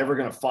again? Am I ever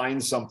going to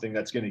find something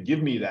that's going to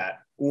give me that?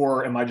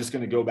 Or am I just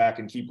going to go back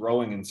and keep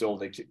rowing until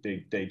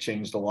they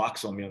change the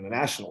locks on me on the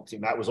national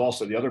team? That was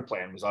also the other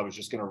plan, was I was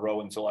just going to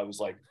row until I was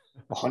like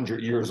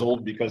 100 years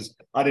old because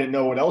I didn't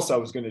know what else I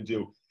was going to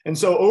do. And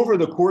so over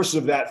the course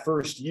of that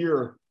first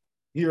year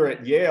here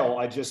at Yale,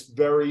 I just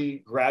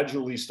very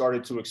gradually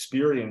started to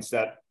experience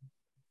that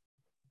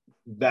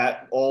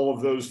all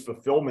of those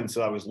fulfillments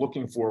that I was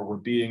looking for were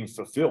being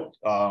fulfilled.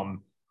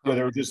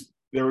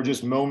 There were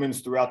just moments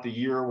throughout the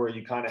year where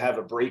you kind of have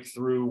a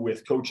breakthrough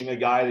with coaching a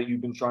guy that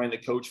you've been trying to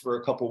coach for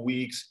a couple of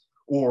weeks,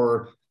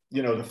 or,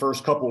 the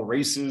first couple of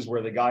races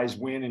where the guys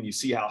win and you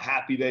see how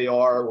happy they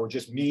are, or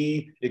just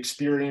me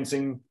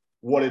experiencing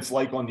what it's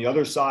like on the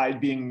other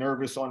side, being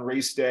nervous on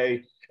race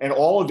day. And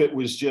all of it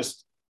was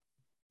just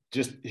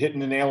hitting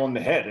the nail on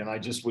the head. And I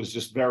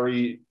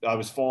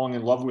was falling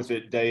in love with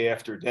it day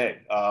after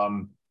day.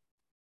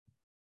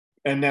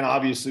 And then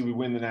obviously we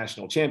win the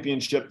national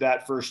championship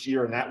that first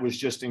year, and that was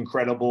just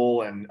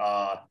incredible. And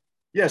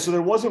so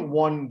there wasn't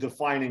one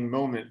defining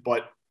moment,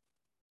 but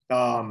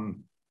I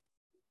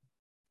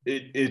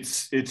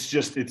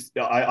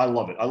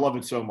love it. I love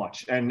it so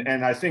much.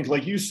 And I think,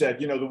 like you said,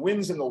 the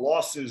wins and the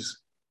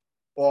losses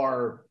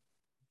are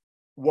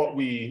what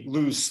we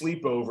lose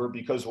sleep over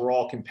because we're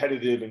all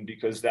competitive and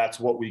because that's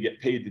what we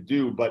get paid to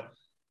do. But,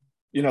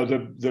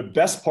 the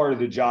best part of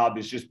the job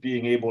is just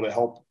being able to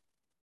help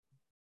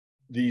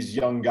these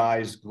young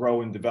guys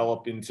grow and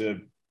develop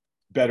into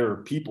better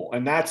people.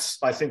 And that's,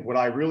 I think, what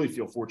I really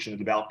feel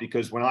fortunate about,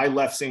 because when I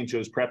left St.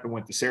 Joe's Prep and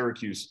went to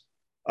Syracuse,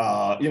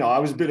 I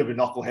was a bit of a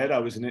knucklehead. I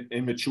was an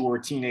immature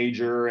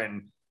teenager,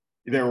 and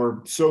there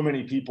were so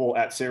many people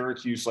at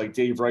Syracuse, like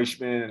Dave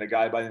Reichman and a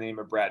guy by the name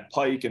of Brad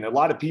Pike, and a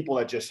lot of people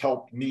that just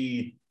helped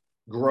me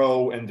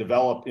grow and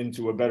develop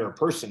into a better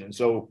person. And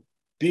so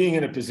being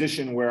in a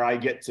position where I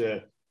get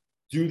to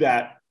do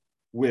that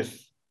with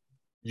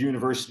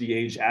university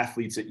age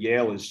athletes at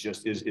Yale is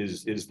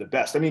the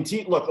best. I mean,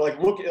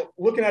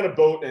 looking at a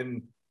boat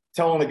and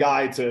telling a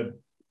guy to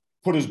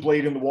put his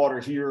blade in the water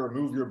here or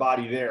move your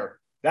body there,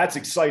 that's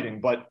exciting,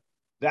 but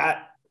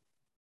that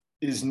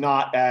is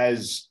not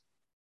as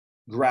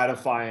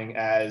gratifying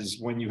as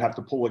when you have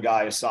to pull a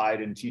guy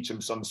aside and teach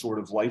him some sort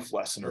of life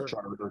lesson,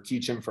 or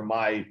teach him from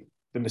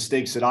the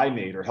mistakes that I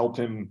made, or help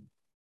him,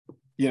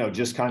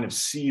 just kind of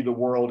see the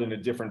world in a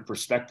different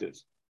perspective.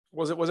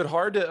 Was it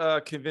hard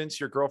to convince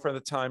your girlfriend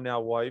at the time, now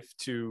wife,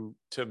 to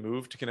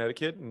move to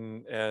Connecticut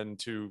and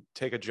to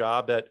take a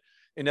job that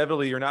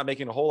inevitably you're not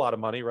making a whole lot of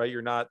money, right?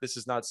 This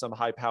is not some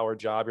high powered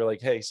job. You're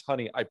like, hey,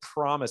 honey, I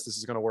promise this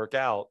is going to work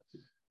out.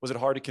 Was it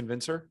hard to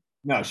convince her?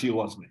 No, she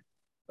loves me.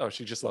 Oh,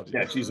 she just loves you.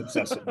 Yeah, she's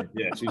obsessed with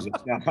me. Yeah, she's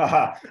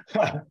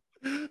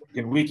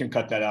and we can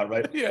cut that out,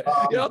 right? Yeah,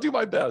 I'll do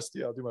my best.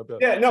 Yeah, I'll do my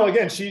best. Yeah, no,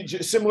 again, she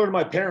similar to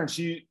my parents,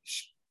 it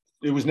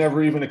was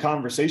never even a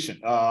conversation.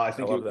 I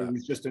think it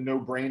was just a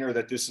no-brainer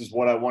that this is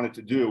what I wanted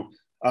to do.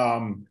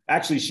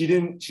 Actually, she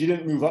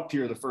didn't move up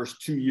here the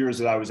first 2 years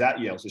that I was at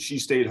Yale, so she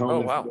stayed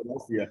home in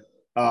Philadelphia.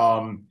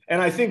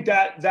 And I think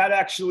that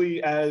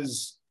actually,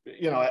 as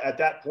at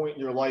that point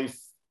in your life,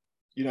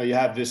 you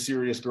have this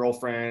serious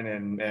girlfriend,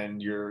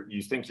 and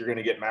you think you're going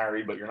to get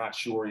married, but you're not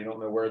sure. You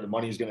don't know where the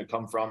money's going to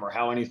come from or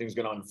how anything's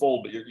going to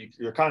unfold, but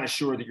you're kind of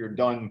sure that you're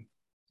done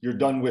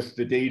with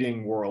the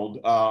dating world.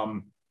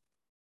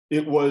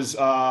 It was,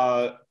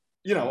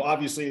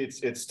 obviously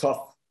it's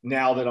tough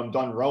now that I'm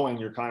done rowing.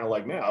 You're kind of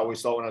like, man, I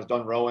always thought when I was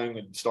done rowing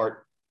and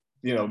start,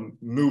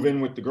 move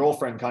in with the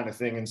girlfriend kind of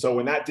thing. And so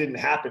when that didn't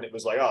happen, it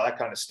was like, oh, that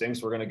kind of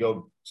stinks. We're going to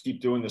go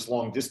keep doing this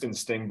long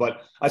distance thing.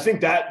 But I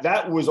think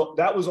that was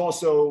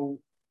also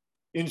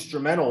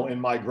instrumental in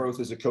my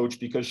growth as a coach,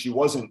 because she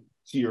wasn't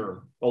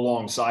here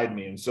alongside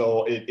me. And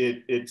so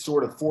it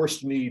sort of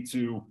forced me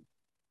to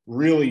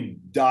really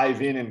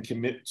dive in and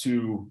commit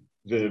to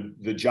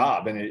the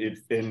job. And it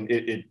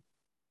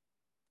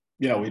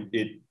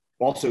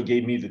also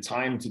gave me the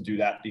time to do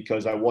that,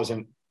 because I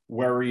wasn't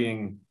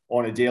worrying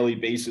on a daily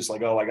basis,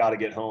 like, oh, I got to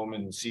get home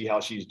and see how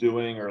she's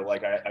doing. Or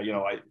like, it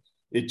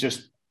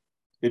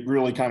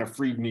really kind of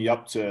freed me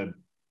up it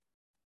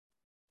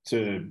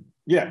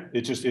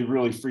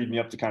really freed me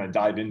up to kind of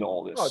dive into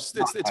all this. Oh, it's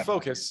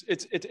focus.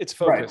 It's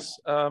focus.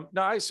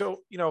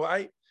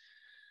 Right.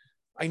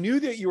 I knew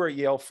that you were at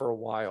Yale for a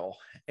while,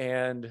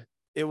 and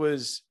it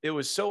was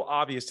so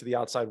obvious to the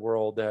outside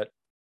world that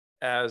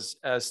as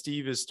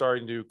Steve is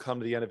starting to come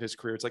to the end of his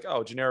career, it's like,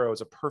 oh, Gennaro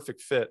is a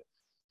perfect fit.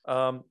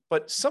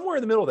 But somewhere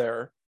in the middle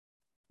there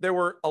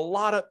were a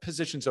lot of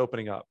positions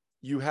opening up.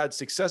 You had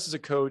success as a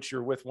coach.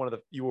 You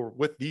were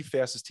with the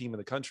fastest team in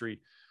the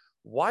country.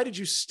 Why did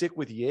you stick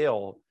with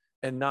Yale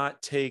and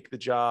not take the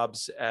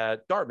jobs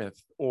at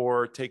Dartmouth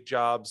or take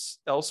jobs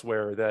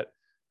elsewhere that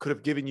could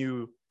have given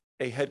you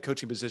a head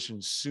coaching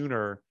position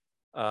sooner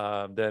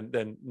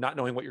than not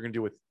knowing what you're going to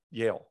do with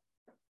Yale?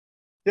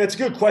 Yeah, it's a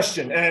good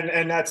question.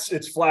 And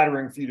it's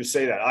flattering for you to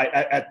say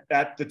that.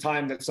 At the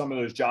time that some of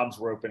those jobs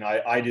were open,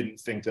 I didn't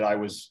think that I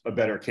was a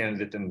better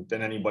candidate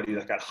than anybody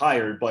that got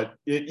hired. But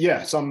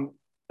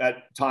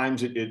at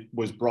times it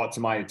was brought to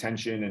my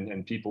attention,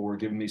 and people were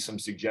giving me some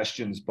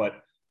suggestions. But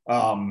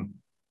I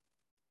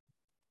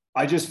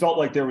just felt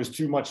like there was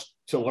too much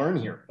to learn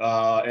here.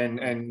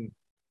 And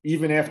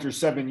even after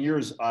 7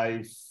 years,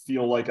 I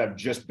feel like I've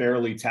just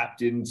barely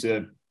tapped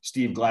into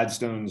Steve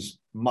Gladstone's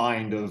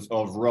mind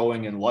of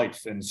rowing and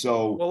life. And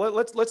so, well,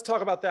 let's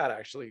talk about that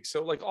actually.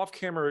 So like off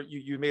camera,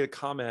 you made a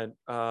comment,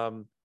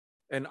 and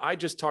I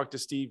just talked to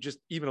Steve just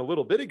even a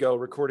little bit ago,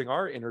 recording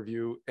our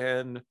interview,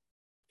 and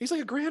he's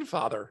like a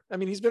grandfather. I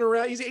mean, he's been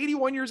around, he's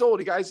 81 years old.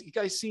 You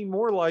guys seen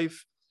more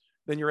life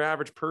than your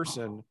average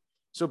person.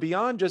 So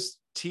beyond just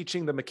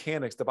teaching the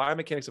mechanics, the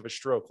biomechanics of a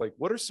stroke, like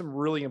what are some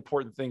really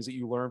important things that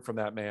you learned from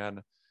that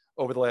man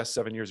over the last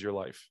 7 years of your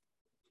life?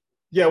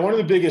 Yeah, one of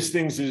the biggest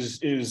things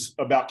is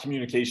about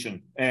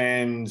communication,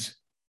 and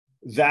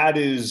that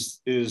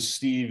is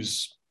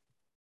Steve's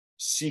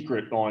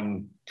secret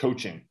on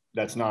coaching.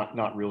 That's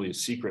not really a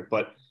secret,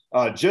 but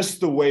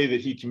just the way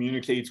that he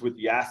communicates with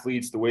the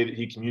athletes, the way that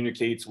he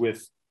communicates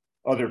with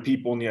other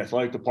people in the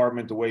athletic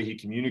department, the way he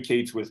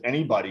communicates with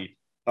anybody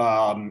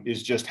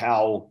is just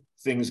how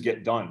things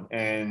get done.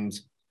 And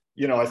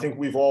I think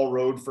we've all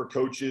rode for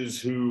coaches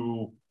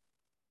who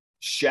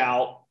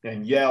shout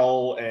and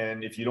yell,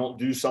 and if you don't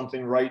do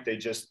something right, they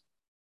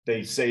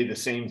say the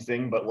same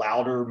thing but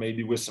louder,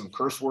 maybe with some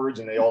curse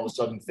words, and they all of a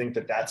sudden think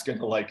that that's going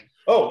to like,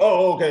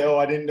 okay,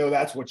 I didn't know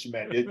that's what you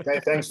meant.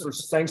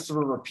 Thanks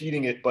for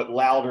repeating it but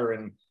louder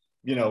and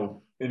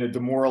in a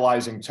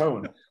demoralizing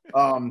tone.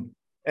 And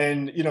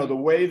the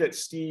way that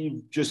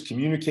Steve just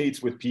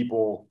communicates with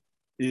people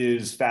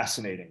is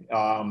fascinating.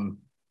 In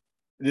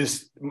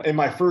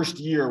my first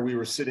year, we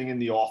were sitting in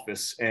the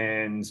office,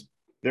 and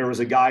there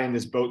was a guy in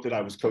this boat that I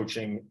was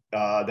coaching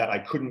that I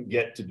couldn't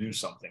get to do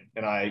something.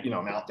 And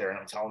I'm out there and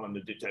I'm telling him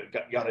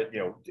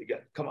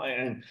come on.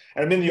 And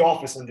I'm in the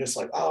office and just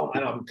like, oh,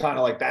 and I'm kind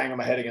of like banging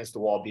my head against the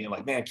wall, being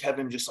like, man,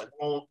 Kevin just like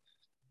won't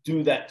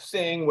do that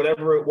thing,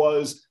 whatever it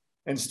was.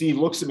 And Steve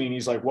looks at me and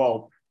he's like,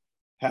 well,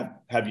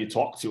 have you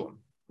talked to him?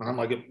 And I'm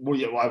like, well,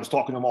 yeah, I was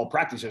talking to him all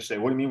practice yesterday.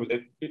 What do you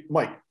mean?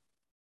 Mike,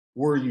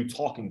 were you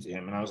talking to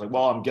him? And I was like,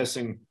 well, I'm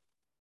guessing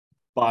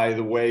by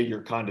the way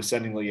you're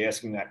condescendingly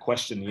asking that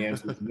question, the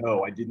answer is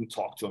no, I didn't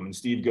talk to him. And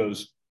Steve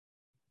goes,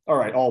 all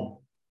right,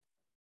 I'll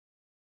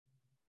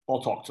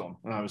talk to him.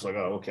 And I was like,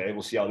 oh, okay,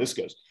 we'll see how this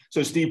goes.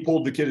 So Steve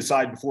pulled the kid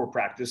aside before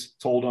practice,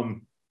 told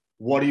him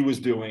what he was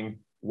doing,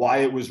 why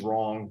it was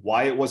wrong,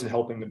 why it wasn't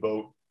helping the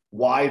boat,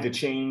 why the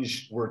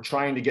change we're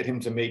trying to get him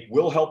to make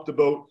will help the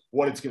boat,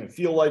 what it's going to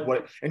feel like,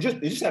 they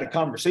just had a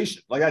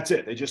conversation. Like, that's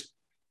it.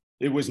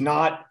 It was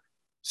not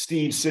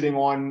Steve sitting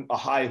on a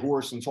high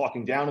horse and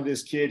talking down to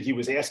this kid. He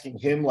was asking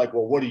him, like,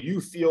 well, what do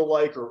you feel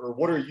like? Or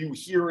what are you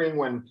hearing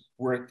when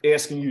we're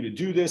asking you to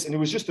do this? And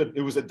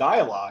it was a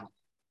dialogue.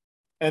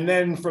 And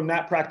then from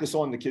that practice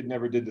on, the kid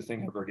never did the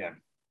thing ever again,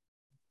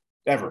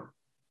 ever.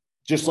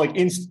 Just like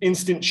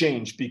instant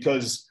change,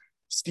 because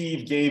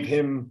Steve gave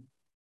him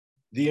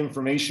the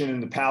information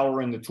and the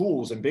power and the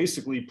tools and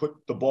basically put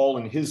the ball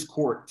in his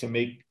court to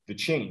make the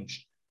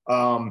change.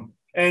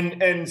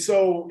 And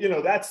so,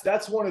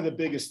 that's one of the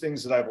biggest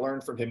things that I've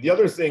learned from him. The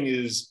other thing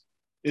is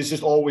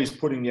just always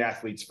putting the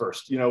athletes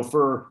first.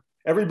 For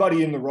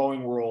everybody in the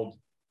rowing world,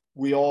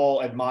 we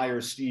all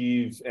admire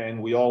Steve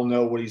and we all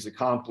know what he's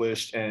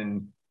accomplished.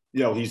 And,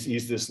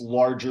 he's this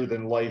larger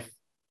than life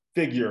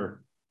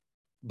figure.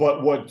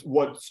 But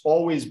what's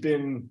always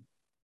been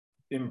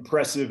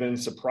impressive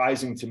and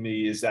surprising to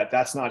me is that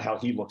that's not how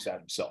he looks at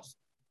himself.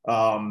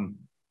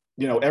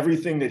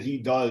 Everything that he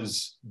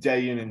does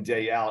day in and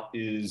day out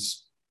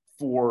is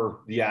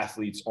for the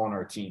athletes on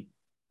our team.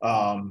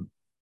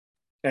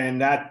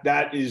 And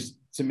that is,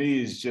 to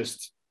me, is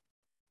just,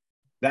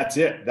 that's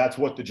it. That's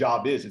what the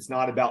job is. It's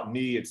not about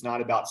me. It's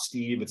not about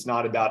Steve. It's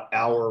not about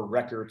our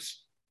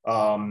records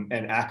and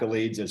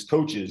accolades as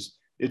coaches.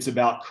 It's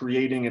about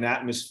creating an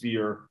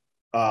atmosphere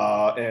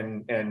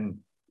and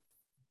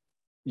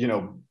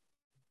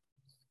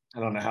I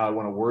don't know how I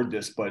want to word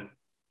this, but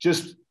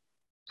just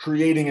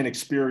creating an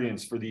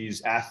experience for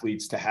these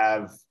athletes to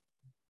have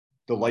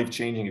the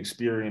life-changing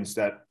experience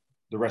that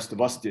the rest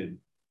of us did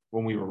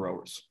when we were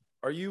rowers.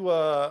 Are you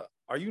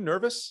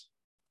nervous?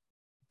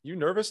 You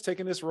nervous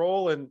taking this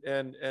role and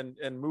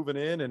moving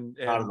in and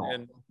not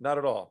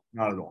at all?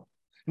 Not at all.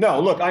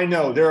 No, look, I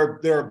know there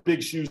are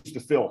big shoes to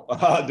fill,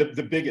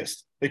 the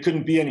biggest. They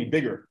couldn't be any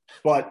bigger,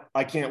 but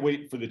I can't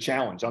wait for the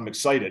challenge. I'm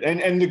excited.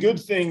 And the good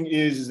thing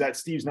is that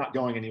Steve's not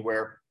going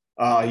anywhere.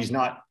 He's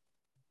not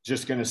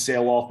just going to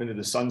sail off into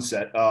the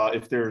sunset.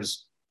 If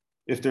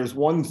there's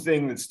one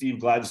thing that Steve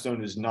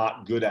Gladstone is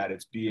not good at,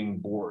 it's being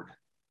bored.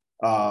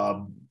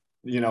 I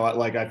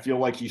feel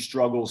like he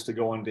struggles to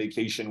go on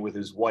vacation with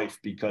his wife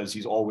because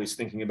he's always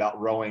thinking about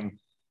rowing.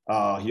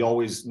 He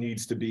always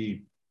needs to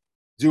be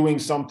doing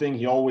something.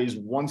 He always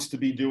wants to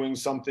be doing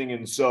something.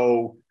 And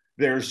so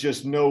there's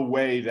just no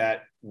way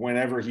that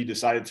whenever he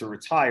decided to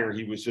retire,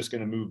 he was just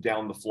going to move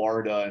down to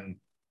Florida and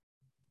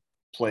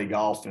play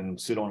golf and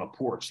sit on a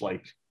porch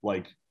like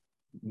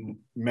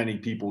many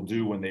people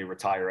do when they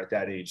retire at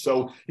that age.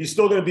 So he's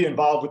still going to be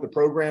involved with the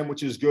program,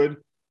 which is good.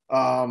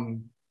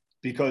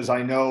 Because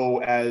I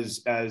know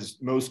as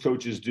most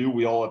coaches do,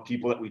 we all have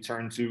people that we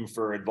turn to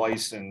for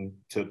advice and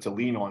to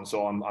lean on.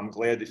 So I'm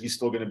glad that he's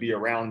still going to be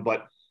around,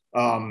 but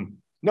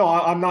no,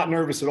 I'm not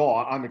nervous at all.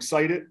 I'm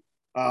excited.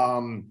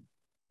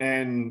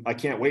 And I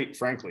can't wait,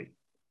 frankly.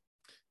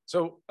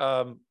 So,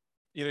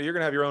 you're going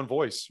to have your own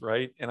voice,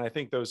 right? And I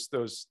think those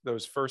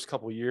first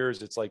couple of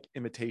years, it's like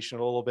imitation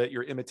a little bit.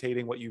 You're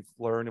imitating what you've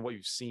learned and what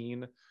you've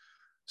seen.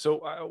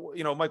 So,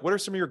 Mike, what are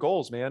some of your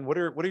goals, man? What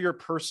are your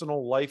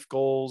personal life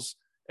goals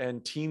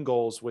and team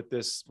goals with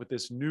this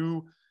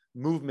new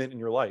movement in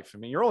your life? I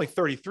mean, you're only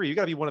 33. You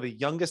got to be one of the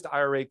youngest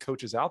IRA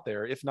coaches out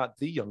there, if not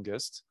the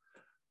youngest.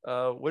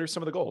 What are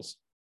some of the goals?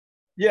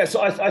 Yeah,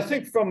 so I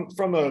think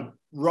from a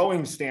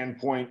rowing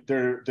standpoint,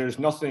 there's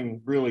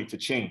nothing really to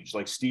change.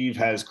 Like, Steve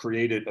has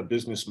created a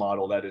business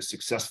model that is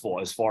successful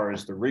as far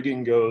as the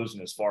rigging goes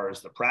and as far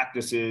as the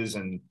practices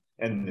and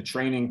the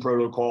training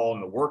protocol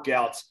and the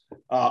workouts.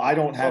 I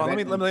don't have. Let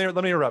me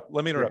interrupt.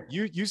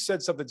 Sure. You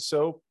said something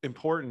so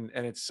important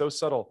and it's so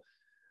subtle.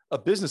 A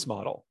business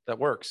model that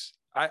works.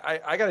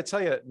 I got to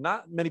tell you,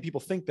 not many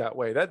people think that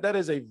way. That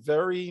is a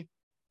very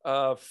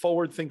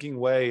forward-thinking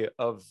way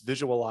of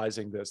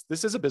visualizing this.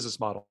 This is a business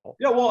model.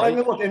 Yeah, well, right? I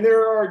mean, look, and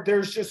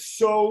there's just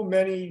so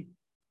many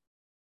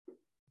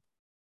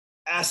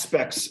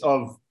aspects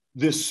of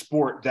this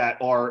sport that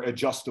are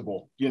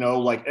adjustable.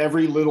 Like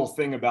every little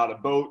thing about a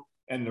boat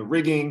and the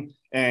rigging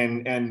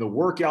and the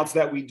workouts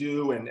that we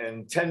do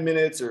and 10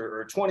 minutes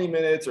or 20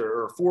 minutes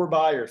or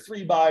 4x or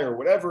 3x or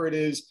whatever it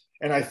is.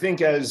 And I think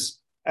as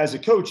a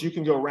coach, you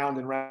can go round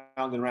and round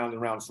and round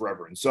and round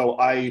forever. And so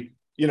I've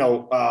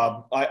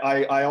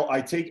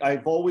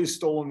always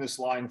stolen this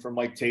line from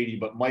Mike Tatey,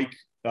 but Mike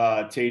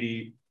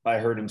Tatey, I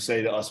heard him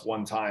say to us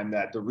one time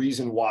that the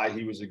reason why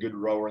he was a good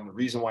rower and the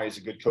reason why he's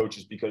a good coach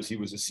is because he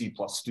was a C+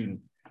 student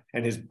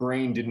and his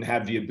brain didn't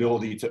have the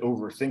ability to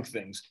overthink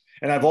things.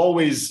 And I've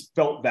always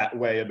felt that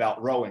way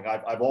about rowing.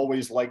 I've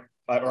always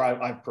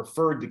I've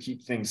preferred to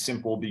keep things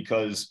simple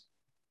because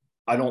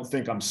I don't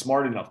think I'm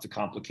smart enough to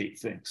complicate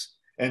things.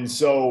 And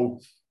so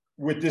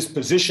with this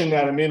position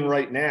that I'm in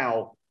right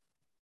now,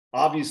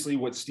 obviously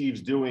what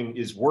Steve's doing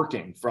is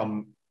working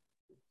from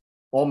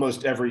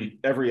almost every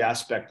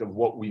aspect of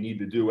what we need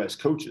to do as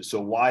coaches. So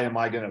why am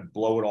I going to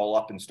blow it all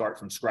up and start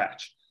from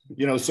scratch?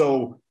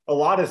 So a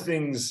lot of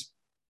things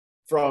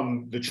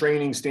from the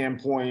training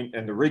standpoint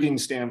and the rigging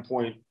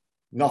standpoint,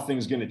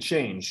 nothing's going to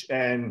change.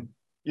 And,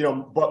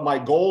 but my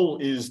goal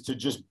is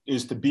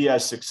to be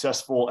as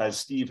successful as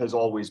Steve has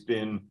always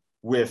been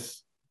with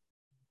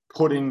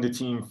putting the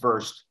team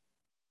first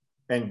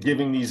and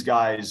giving these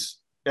guys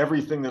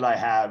everything that I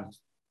have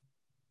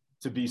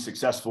to be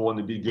successful and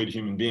to be good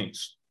human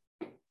beings.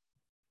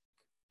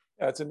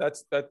 Yeah,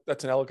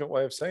 that's an elegant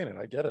way of saying it.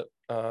 I get it.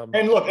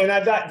 And look, and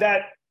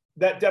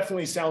that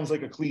definitely sounds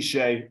like a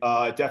cliche.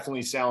 It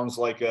definitely sounds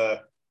like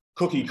a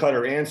cookie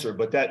cutter answer,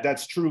 but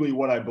that's truly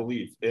what I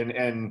believe.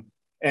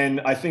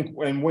 And I think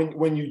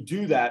when you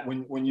do that,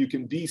 when you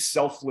can be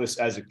selfless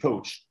as a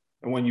coach,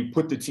 and when you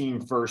put the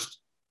team first,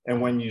 and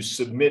when you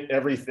submit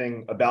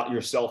everything about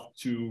yourself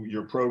to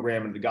your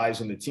program and the guys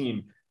on the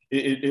team,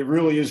 it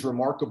really is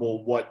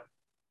remarkable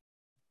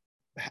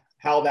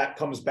how that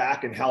comes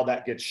back and how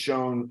that gets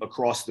shown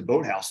across the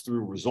boathouse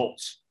through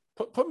results.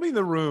 Put me in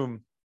the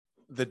room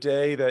the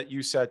day that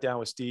you sat down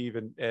with Steve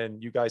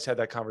and you guys had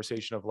that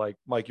conversation of like,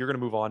 Mike, you're going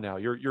to move on now.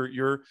 You're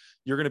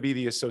going to be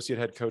the associate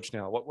head coach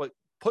now.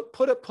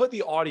 Put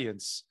the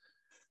audience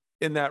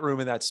in that room,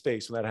 in that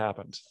space when that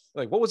happened.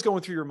 Like, what was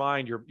going through your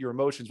mind, your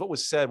emotions, what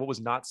was said, what was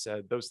not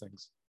said, those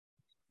things.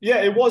 Yeah,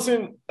 it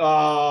wasn't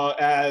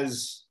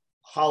as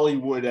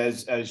Hollywood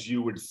as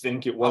you would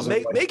think it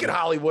wasn't. Make it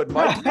Hollywood,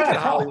 Mike. Make it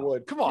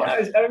Hollywood. Come on.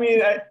 Yeah, I mean,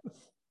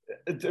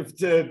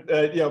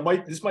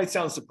 Mike, this might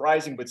sound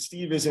surprising, but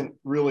Steve isn't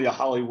really a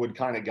Hollywood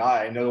kind of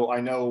guy. I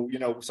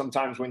know,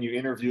 sometimes when you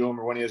interview him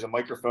or when he has a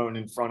microphone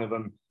in front of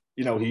him,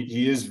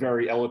 he is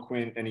very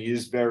eloquent and he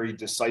is very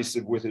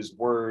decisive with his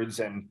words.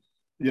 And,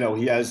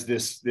 he has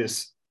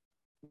this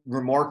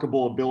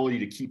remarkable ability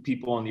to keep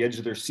people on the edge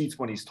of their seats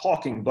when he's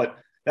talking, but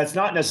that's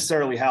not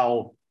necessarily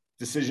how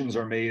decisions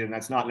are made. And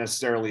that's not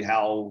necessarily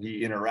how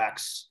he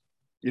interacts,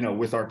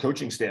 with our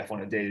coaching staff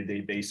on a day-to-day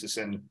basis.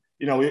 And,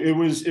 it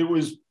was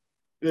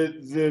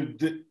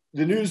the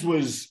news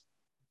was,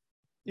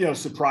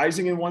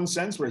 surprising in one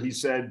sense, where he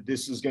said,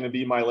 this is going to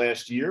be my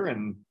last year.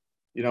 And,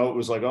 it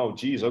was like, oh,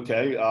 geez.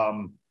 Okay.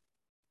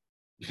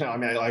 I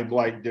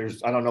mean,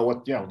 there's, I don't know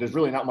what, there's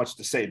really not much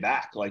to say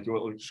back. Like,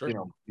 sure.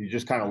 You're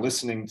just kind of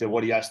listening to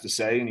what he has to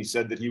say. And he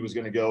said that he was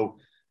going to go,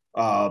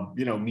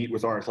 meet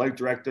with our athletic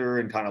director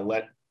and kind of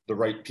let the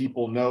right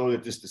people know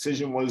that this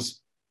decision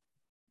was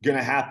going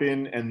to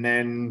happen. And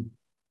then,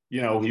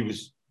 he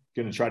was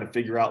going to try to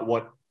figure out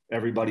what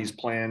everybody's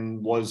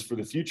plan was for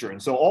the future.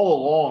 And so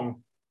all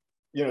along,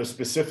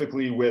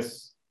 specifically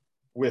with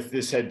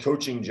this head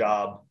coaching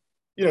job,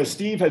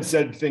 Steve had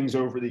said things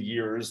over the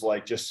years,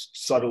 like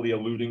just subtly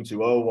alluding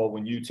to, oh, well,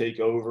 when you take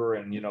over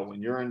and, when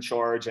you're in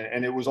charge,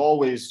 and it was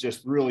always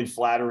just really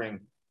flattering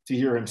to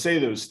hear him say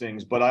those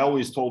things. But I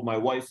always told my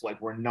wife, like,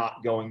 we're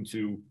not going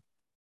to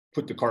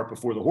put the cart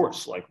before the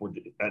horse. Like,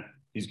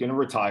 he's going to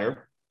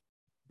retire.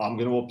 I'm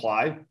going to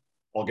apply.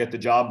 I'll get the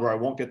job or I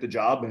won't get the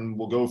job and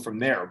we'll go from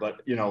there.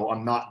 But,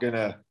 I'm not going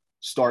to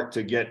start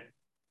to get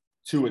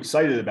too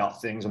excited about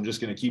things. I'm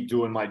just going to keep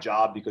doing my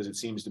job because it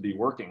seems to be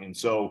working. And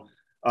so,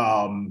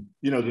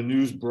 the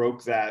news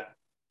broke that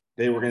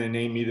they were going to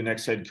name me the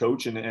next head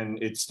coach,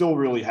 and it still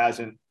really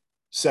hasn't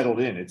settled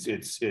in.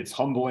 It's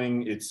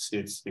humbling. It's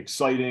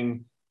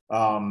exciting.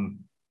 I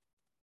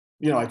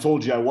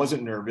told you I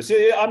wasn't nervous.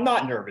 I'm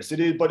not nervous.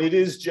 It is, but it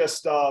is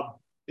just,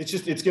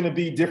 it's going to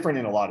be different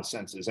in a lot of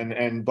senses.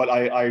 But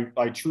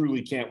I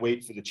truly can't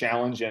wait for the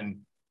challenge. And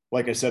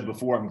like I said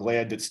before, I'm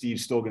glad that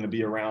Steve's still going to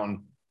be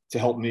around to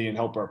help me and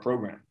help our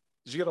program.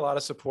 Did you get a lot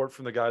of support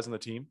from the guys on the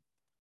team?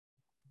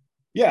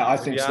 Yeah, I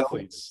think so.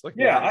 Athletes.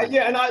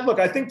 And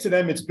I think to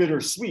them it's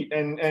bittersweet,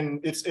 and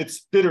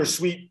it's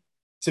bittersweet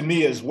to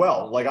me as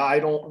well. Like, I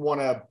don't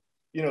want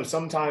to,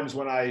 sometimes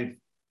when I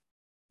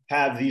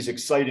have these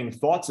exciting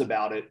thoughts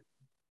about it,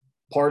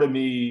 part of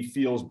me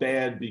feels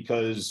bad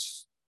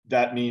because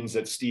that means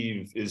that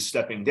Steve is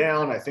stepping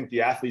down. I think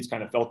the athletes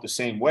kind of felt the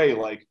same way.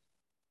 Like,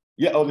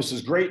 yeah, oh, this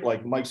is great.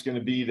 Like, Mike's going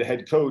to be the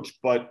head coach,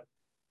 but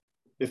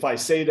if I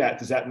say that,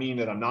 does that mean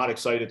that I'm not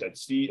excited that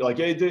Steve, I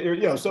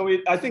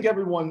think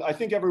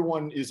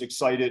everyone is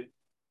excited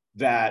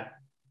that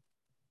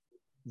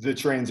the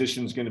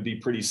transition is going to be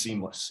pretty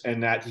seamless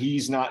and that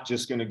he's not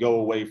just going to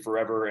go away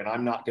forever. And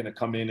I'm not going to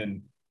come in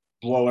and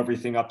blow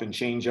everything up and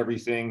change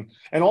everything.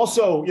 And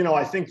also,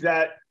 I think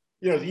that,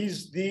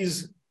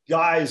 these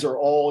guys are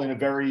all in a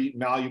very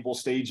malleable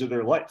stage of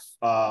their life.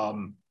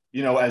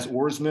 As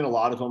oarsmen, a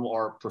lot of them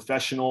are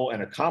professional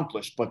and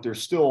accomplished, but they're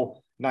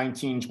still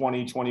 19,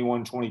 20,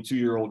 21,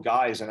 22-year-old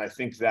guys. And I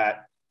think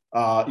that,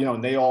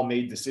 and they all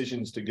made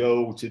decisions to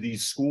go to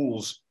these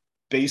schools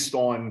based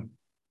on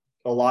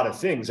a lot of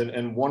things.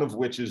 And one of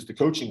which is the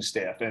coaching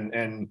staff.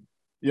 And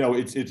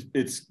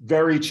it's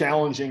very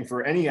challenging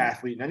for any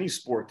athlete in any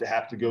sport to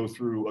have to go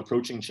through a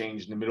coaching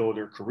change in the middle of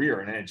their career.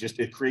 And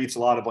it creates a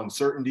lot of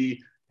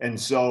uncertainty. And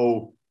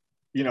so,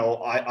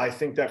 I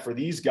think that for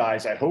these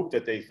guys, I hope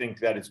that they think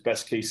that it's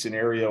best case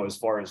scenario as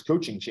far as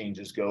coaching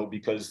changes go,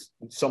 because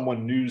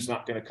someone new's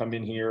not going to come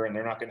in here and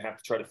they're not going to have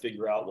to try to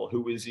figure out, well,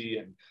 who is he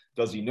and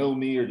does he know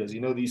me or does he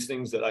know these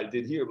things that I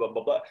did here, blah,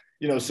 blah, blah.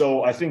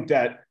 So I think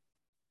that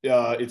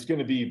it's going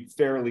to be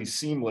fairly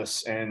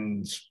seamless.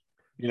 And,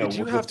 did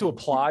you have to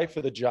apply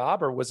for the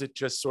job, or was it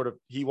just sort of,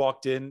 he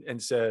walked in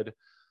and said,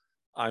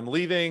 I'm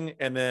leaving,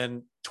 and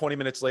then 20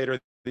 minutes later,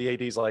 the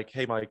AD's like,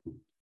 hey, Mike,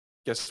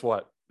 guess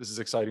what? This is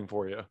exciting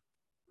for you.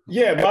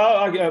 Yeah,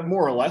 well,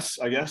 more or less,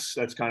 I guess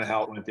that's kind of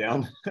how it went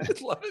down. I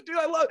love it, dude.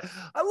 I love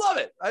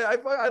it.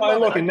 I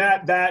look, it. And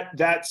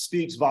that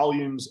speaks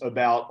volumes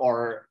about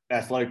our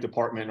athletic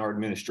department and our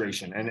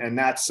administration. And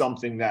that's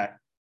something that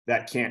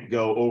can't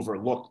go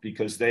overlooked,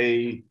 because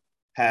they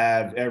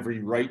have every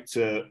right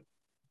to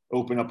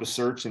open up a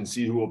search and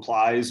see who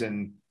applies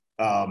and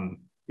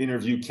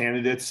interview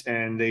candidates,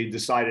 and they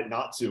decided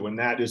not to. And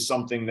that is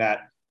something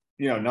that,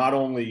 not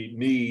only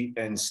me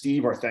and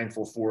Steve are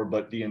thankful for,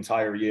 but the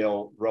entire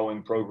Yale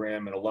rowing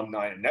program and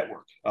alumni and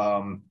network.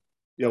 Our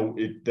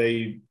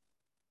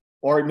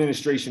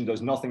administration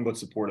does nothing but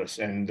support us,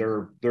 and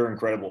they're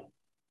incredible.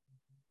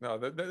 No,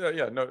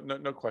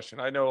 no question.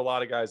 I know a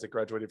lot of guys that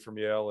graduated from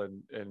Yale,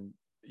 and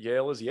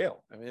Yale is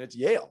Yale. I mean, it's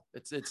Yale.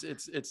 It's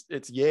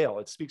Yale.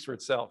 It speaks for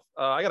itself.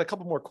 I got a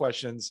couple more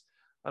questions.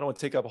 I don't want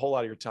to take up a whole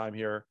lot of your time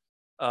here.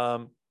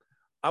 I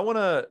want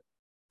to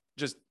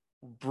just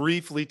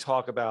briefly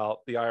talk about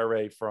the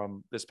IRA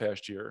from this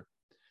past year.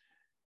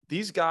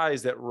 These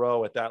guys that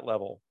row at that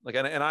level, like,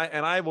 and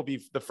I will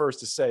be the first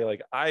to say,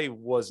 like, I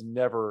was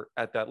never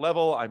at that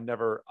level. I've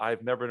never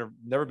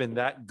been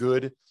that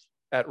good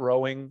at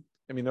rowing.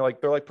 I mean,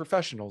 they're like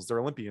professionals, they're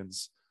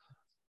Olympians.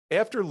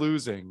 After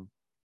losing,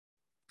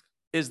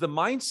 is the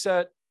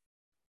mindset,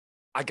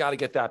 I got to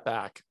get that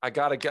back.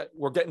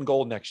 We're getting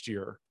gold next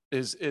year.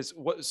 Is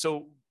what,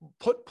 so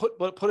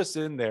put us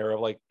in there of,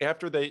 like,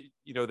 after they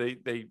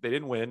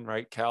didn't win,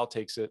 right? Cal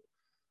takes it.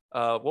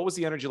 What was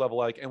the energy level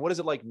like, and what is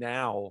it like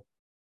now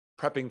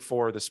prepping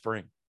for the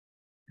spring?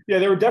 Yeah,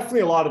 there were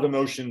definitely a lot of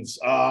emotions.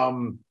 I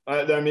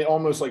mean,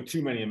 almost like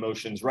too many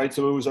emotions, right?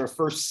 So it was our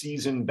first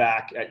season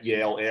back at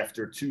Yale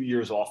after 2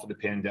 years off of the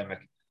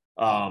pandemic.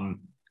 And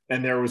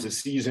there was a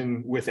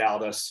season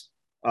without us.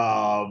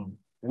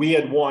 We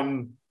had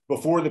won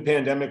before the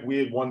pandemic. We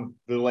had won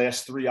the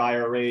last 3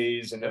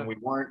 IRAs, and then we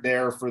weren't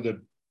there for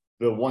the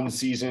one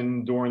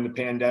season during the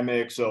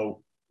pandemic.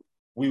 So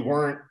we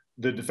weren't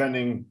the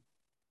defending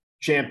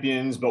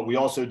champions, but we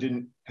also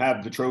didn't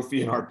have the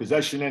trophy in our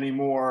possession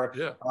anymore.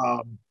 Yeah.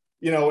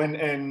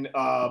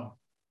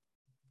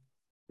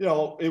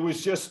 It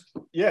was just,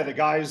 the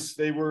guys,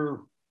 they were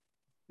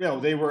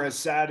as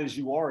sad as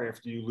you are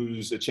after you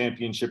lose a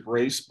championship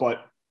race,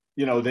 but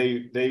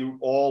they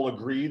all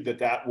agreed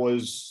that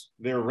was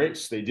their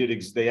race.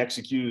 They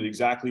executed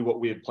exactly what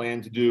we had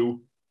planned to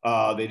do.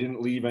 They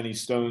didn't leave any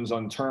stones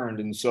unturned.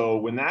 And so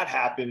when that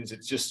happens,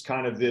 it's just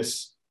kind of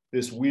this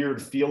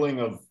weird feeling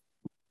of,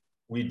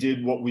 we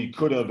did what we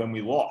could have and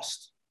we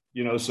lost,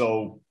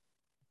 so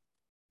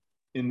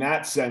in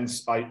that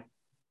sense, I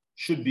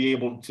should be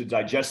able to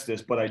digest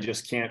this, but I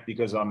just can't,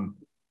 because I'm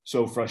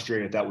so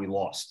frustrated that we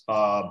lost.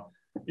 And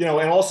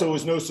also it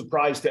was no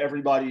surprise to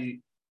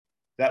everybody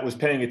that was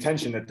paying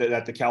attention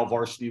that the Cal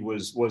varsity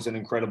was an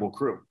incredible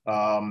crew.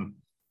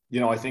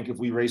 I think if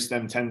we raced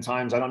them 10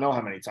 times, I don't know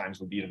how many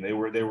times we beat them. They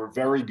were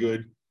very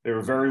good. They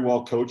were very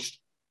well coached.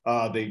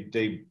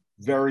 They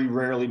very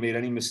rarely made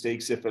any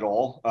mistakes, if at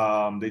all.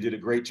 They did a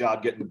great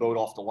job getting the boat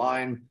off the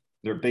line.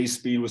 Their base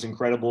speed was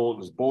incredible. It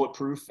was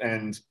bulletproof.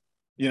 And,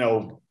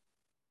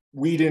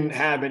 we didn't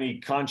have any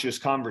conscious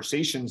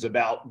conversations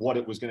about what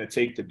it was going to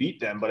take to beat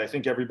them. But I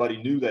think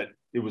everybody knew that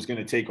it was going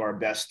to take our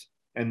best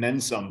and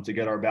then some to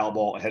get our bow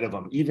ball ahead of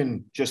them,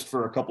 even just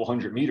for a couple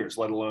 100 meters,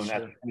 let alone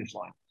at the finish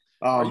line.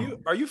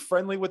 Are you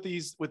friendly with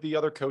the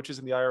other coaches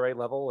in the IRA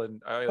level?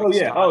 And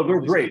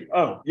they're great.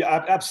 Oh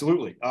yeah,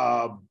 absolutely.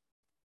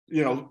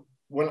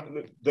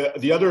 When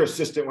the other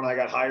assistant when I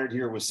got hired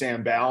here was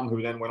Sam Baum,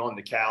 who then went on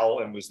to Cal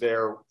and was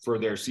there for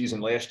their season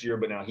last year,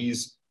 but now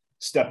he's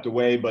stepped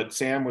away. But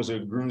Sam was a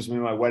groomsman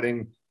at my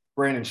wedding.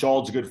 Brandon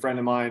Schall's a good friend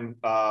of mine.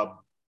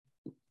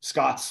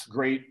 Scott's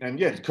great,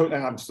 and and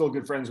I'm still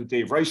good friends with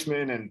Dave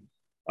Reichman and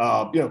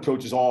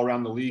coaches all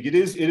around the league. It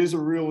is a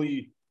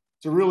really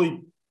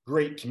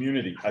great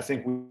community. I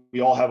think we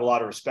all have a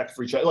lot of respect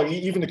for each other. Like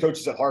even the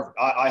coaches at Harvard,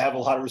 I have a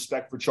lot of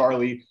respect for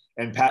Charlie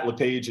and Pat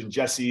LePage and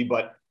Jesse,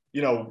 but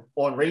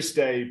on race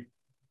day,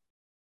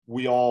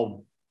 we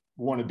all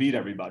want to beat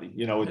everybody.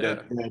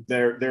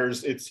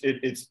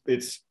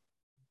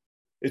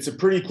 It's a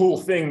pretty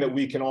cool thing that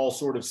we can all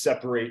sort of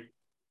separate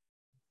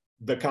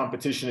the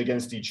competition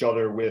against each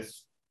other with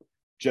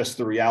just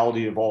the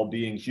reality of all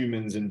being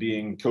humans and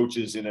being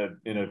coaches in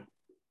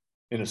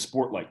a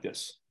sport like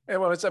this. And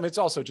well, it's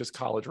also just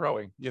college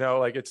rowing.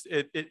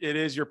 It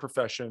is your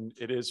profession.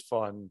 It is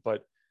fun,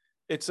 but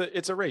it's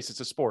a race. It's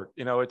a sport.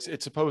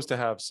 It's supposed to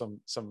have some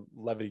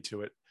levity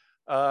to it.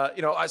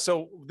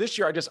 So this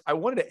year, I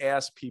wanted to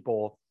ask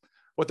people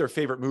what their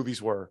favorite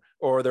movies were,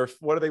 or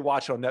what do they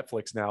watch on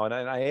Netflix now. And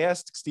I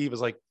asked Steve,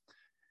 is like,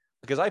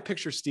 because I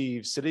picture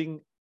Steve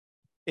sitting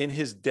in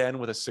his den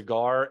with a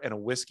cigar and a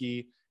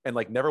whiskey and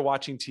like never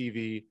watching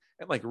TV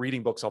and like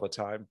reading books all the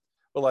time.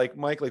 But like,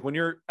 Mike, like when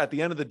you're at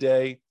the end of the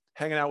day,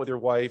 hanging out with your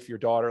wife, your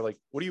daughter, like,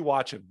 what are you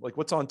watching? Like,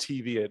 what's on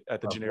TV at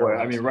the Gennaro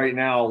house? I mean, right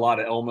now, a lot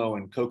of Elmo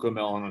and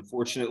Cocomelon,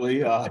 unfortunately.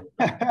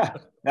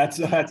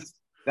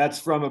 That's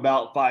from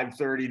about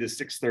 5:30 to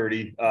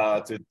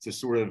 6:30 to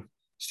sort of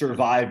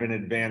survive and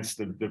advance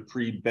the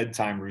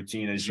pre-bedtime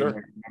routine, as you might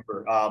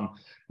remember.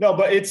 No,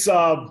 but it's,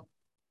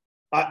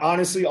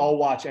 honestly, I'll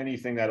watch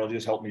anything that'll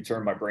just help me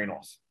turn my brain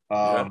off.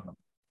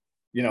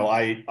 You know,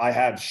 I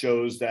have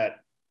shows that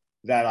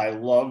I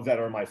love that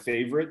are my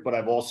favorite, but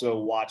I've also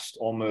watched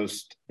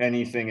almost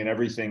anything and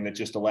everything that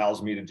just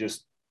allows me to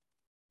just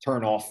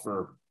turn off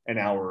for an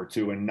hour or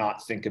two and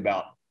not think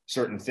about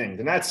certain things.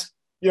 And that's,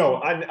 you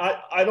know,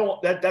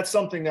 that's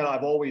something that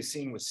I've always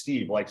seen with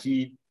Steve. Like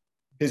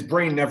his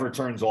brain never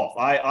turns off.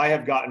 I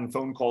have gotten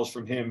phone calls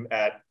from him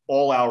at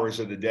all hours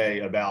of the day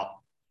about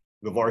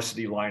the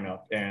varsity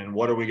lineup and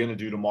what are we going to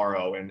do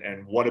tomorrow?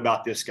 And what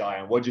about this guy?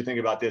 And what'd you think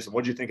about this? And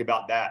what'd you think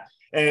about that?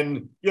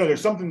 And, you know, there's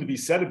something to be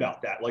said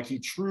about that. Like, he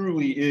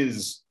truly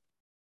is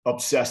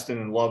obsessed and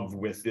in love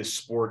with this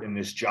sport and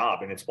this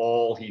job. And it's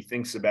all he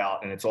thinks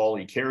about and it's all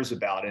he cares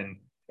about. And,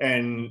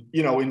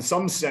 you know, in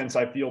some sense,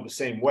 I feel the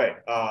same way.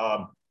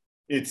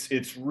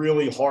 It's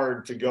really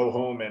hard to go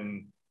home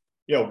and,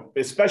 you know,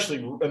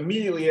 especially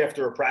immediately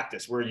after a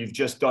practice where you've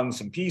just done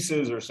some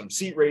pieces or some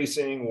seat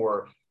racing,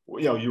 or,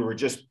 you know, you were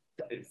just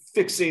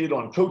fixated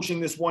on coaching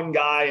this one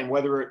guy and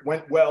whether it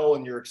went well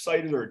and you're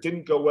excited or it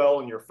didn't go well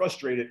and you're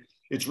frustrated.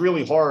 It's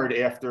really hard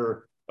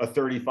after a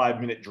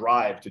 35-minute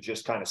drive to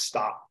just kind of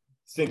stop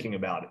thinking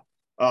about it.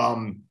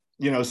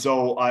 You know,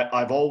 so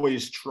I've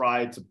always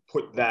tried to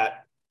put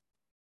that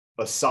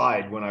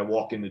aside when I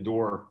walk in the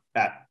door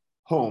at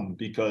home,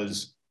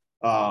 because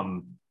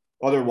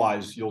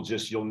otherwise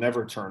you'll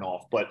never turn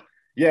off. But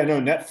yeah,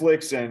 no,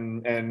 Netflix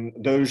and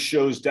those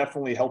shows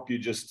definitely help you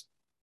just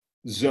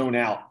zone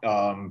out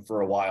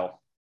for a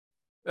while.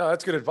 No,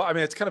 that's good advice. I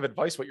mean, it's kind of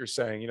advice what you're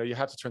saying. You know, you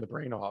have to turn the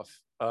brain off.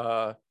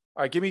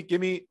 All right, give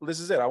me.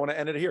 This is it. I want to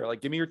end it here. Like,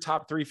 give me your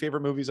top 3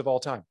 favorite movies of all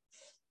time.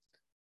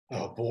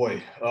 Oh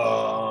boy,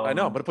 I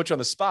know I'm going to put you on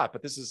the spot,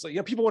 but this is, you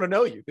know, people want to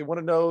know you. They want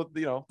to know,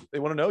 you know, they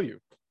want to know you.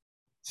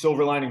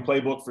 Silver Lining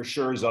Playbook for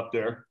sure is up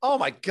there. Oh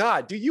my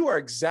God, dude, you are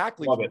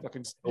exactly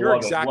fucking. You're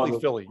exactly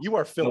Philly. You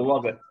are Philly. I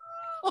love it.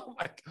 Oh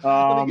my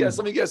God.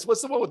 Let me guess.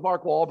 What's the one with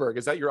Mark Wahlberg?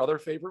 Is that your other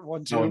favorite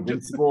one too? No,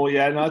 Invincible.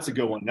 Yeah, no, that's a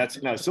good one.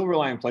 Silver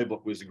Lining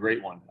Playbook was a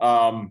great one.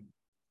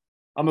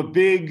 I'm a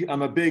big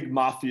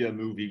mafia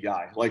movie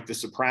guy. Like The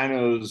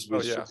Sopranos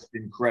was just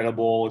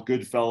incredible.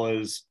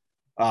 Goodfellas,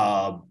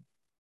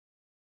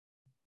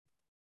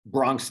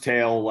 Bronx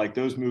Tale, like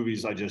those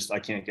movies, I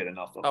can't get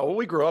enough of. Oh, well,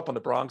 we grew up on the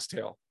Bronx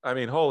Tale. I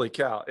mean, holy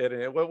cow!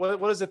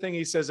 What is the thing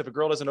he says? If a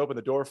girl doesn't open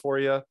the door for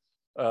you,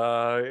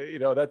 you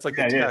know, that's like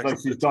she's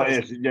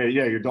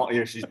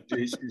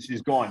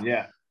gone.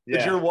 Yeah.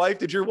 Did your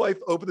wife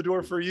open the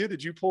door for you?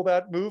 Did you pull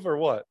that move or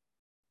what?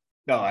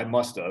 No, I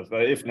must have.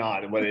 If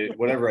not,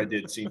 whatever I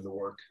did seemed to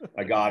work.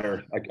 I got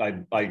her. I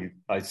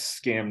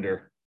scammed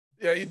her.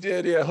 Yeah, you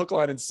did. Yeah, hook,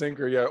 line, and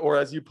sinker. Yeah, or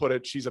as you put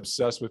it, she's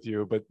obsessed with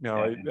you. But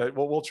no,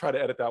 we'll try to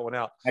edit that one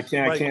out. I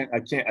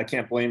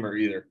can't blame her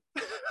either.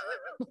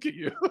 Look at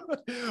you.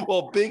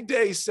 Well, big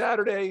day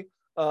Saturday.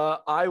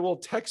 I will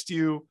text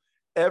you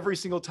every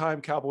single time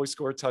Cowboys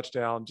score a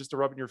touchdown, just to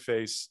rub in your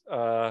face.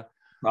 But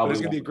it's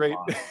gonna be a great.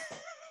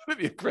 It'll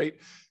be a great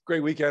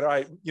weekend. All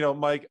right, you know,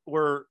 Mike,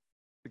 we're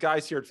the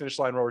guys here at Finish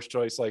Line Rower's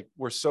Choice. Like,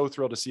 we're so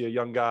thrilled to see a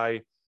young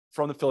guy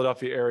from the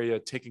Philadelphia area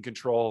taking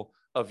control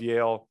of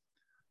Yale.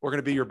 We're going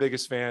to be your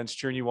biggest fans,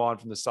 cheering you on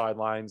from the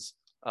sidelines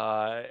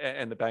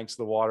and the banks of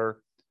the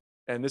water.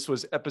 And this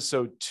was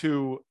episode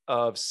 2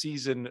 of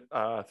season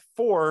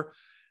 4,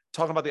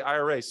 talking about the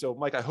IRA. So,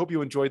 Mike, I hope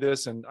you enjoyed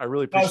this, and I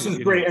really appreciate it. This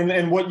is great.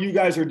 And what you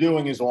guys are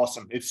doing is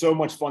awesome. It's so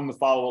much fun to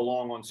follow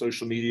along on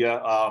social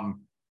media.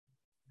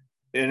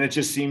 And it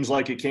just seems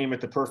like it came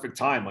at the perfect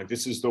time. Like,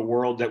 this is the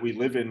world that we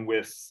live in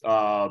with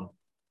podcasts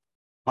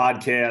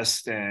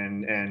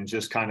and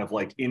just kind of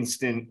like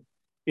instant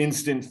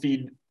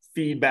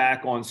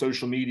feedback on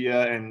social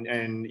media.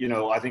 And, you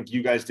know, I think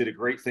you guys did a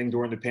great thing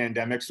during the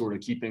pandemic, sort of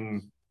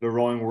keeping the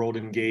rowing world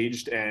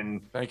engaged.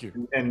 And thank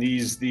you. And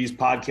these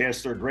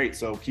podcasts are great.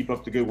 So keep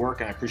up the good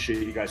work. And I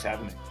appreciate you guys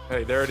having me.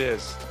 Hey, there it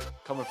is.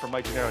 Coming from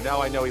Mike Gennaro. Now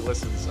I know he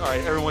listens. All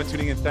right, everyone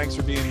tuning in, thanks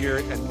for being here,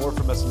 and more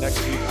from us next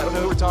week. I don't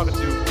know who we're talking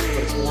to, but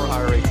it's more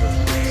IRA.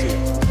 See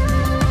you.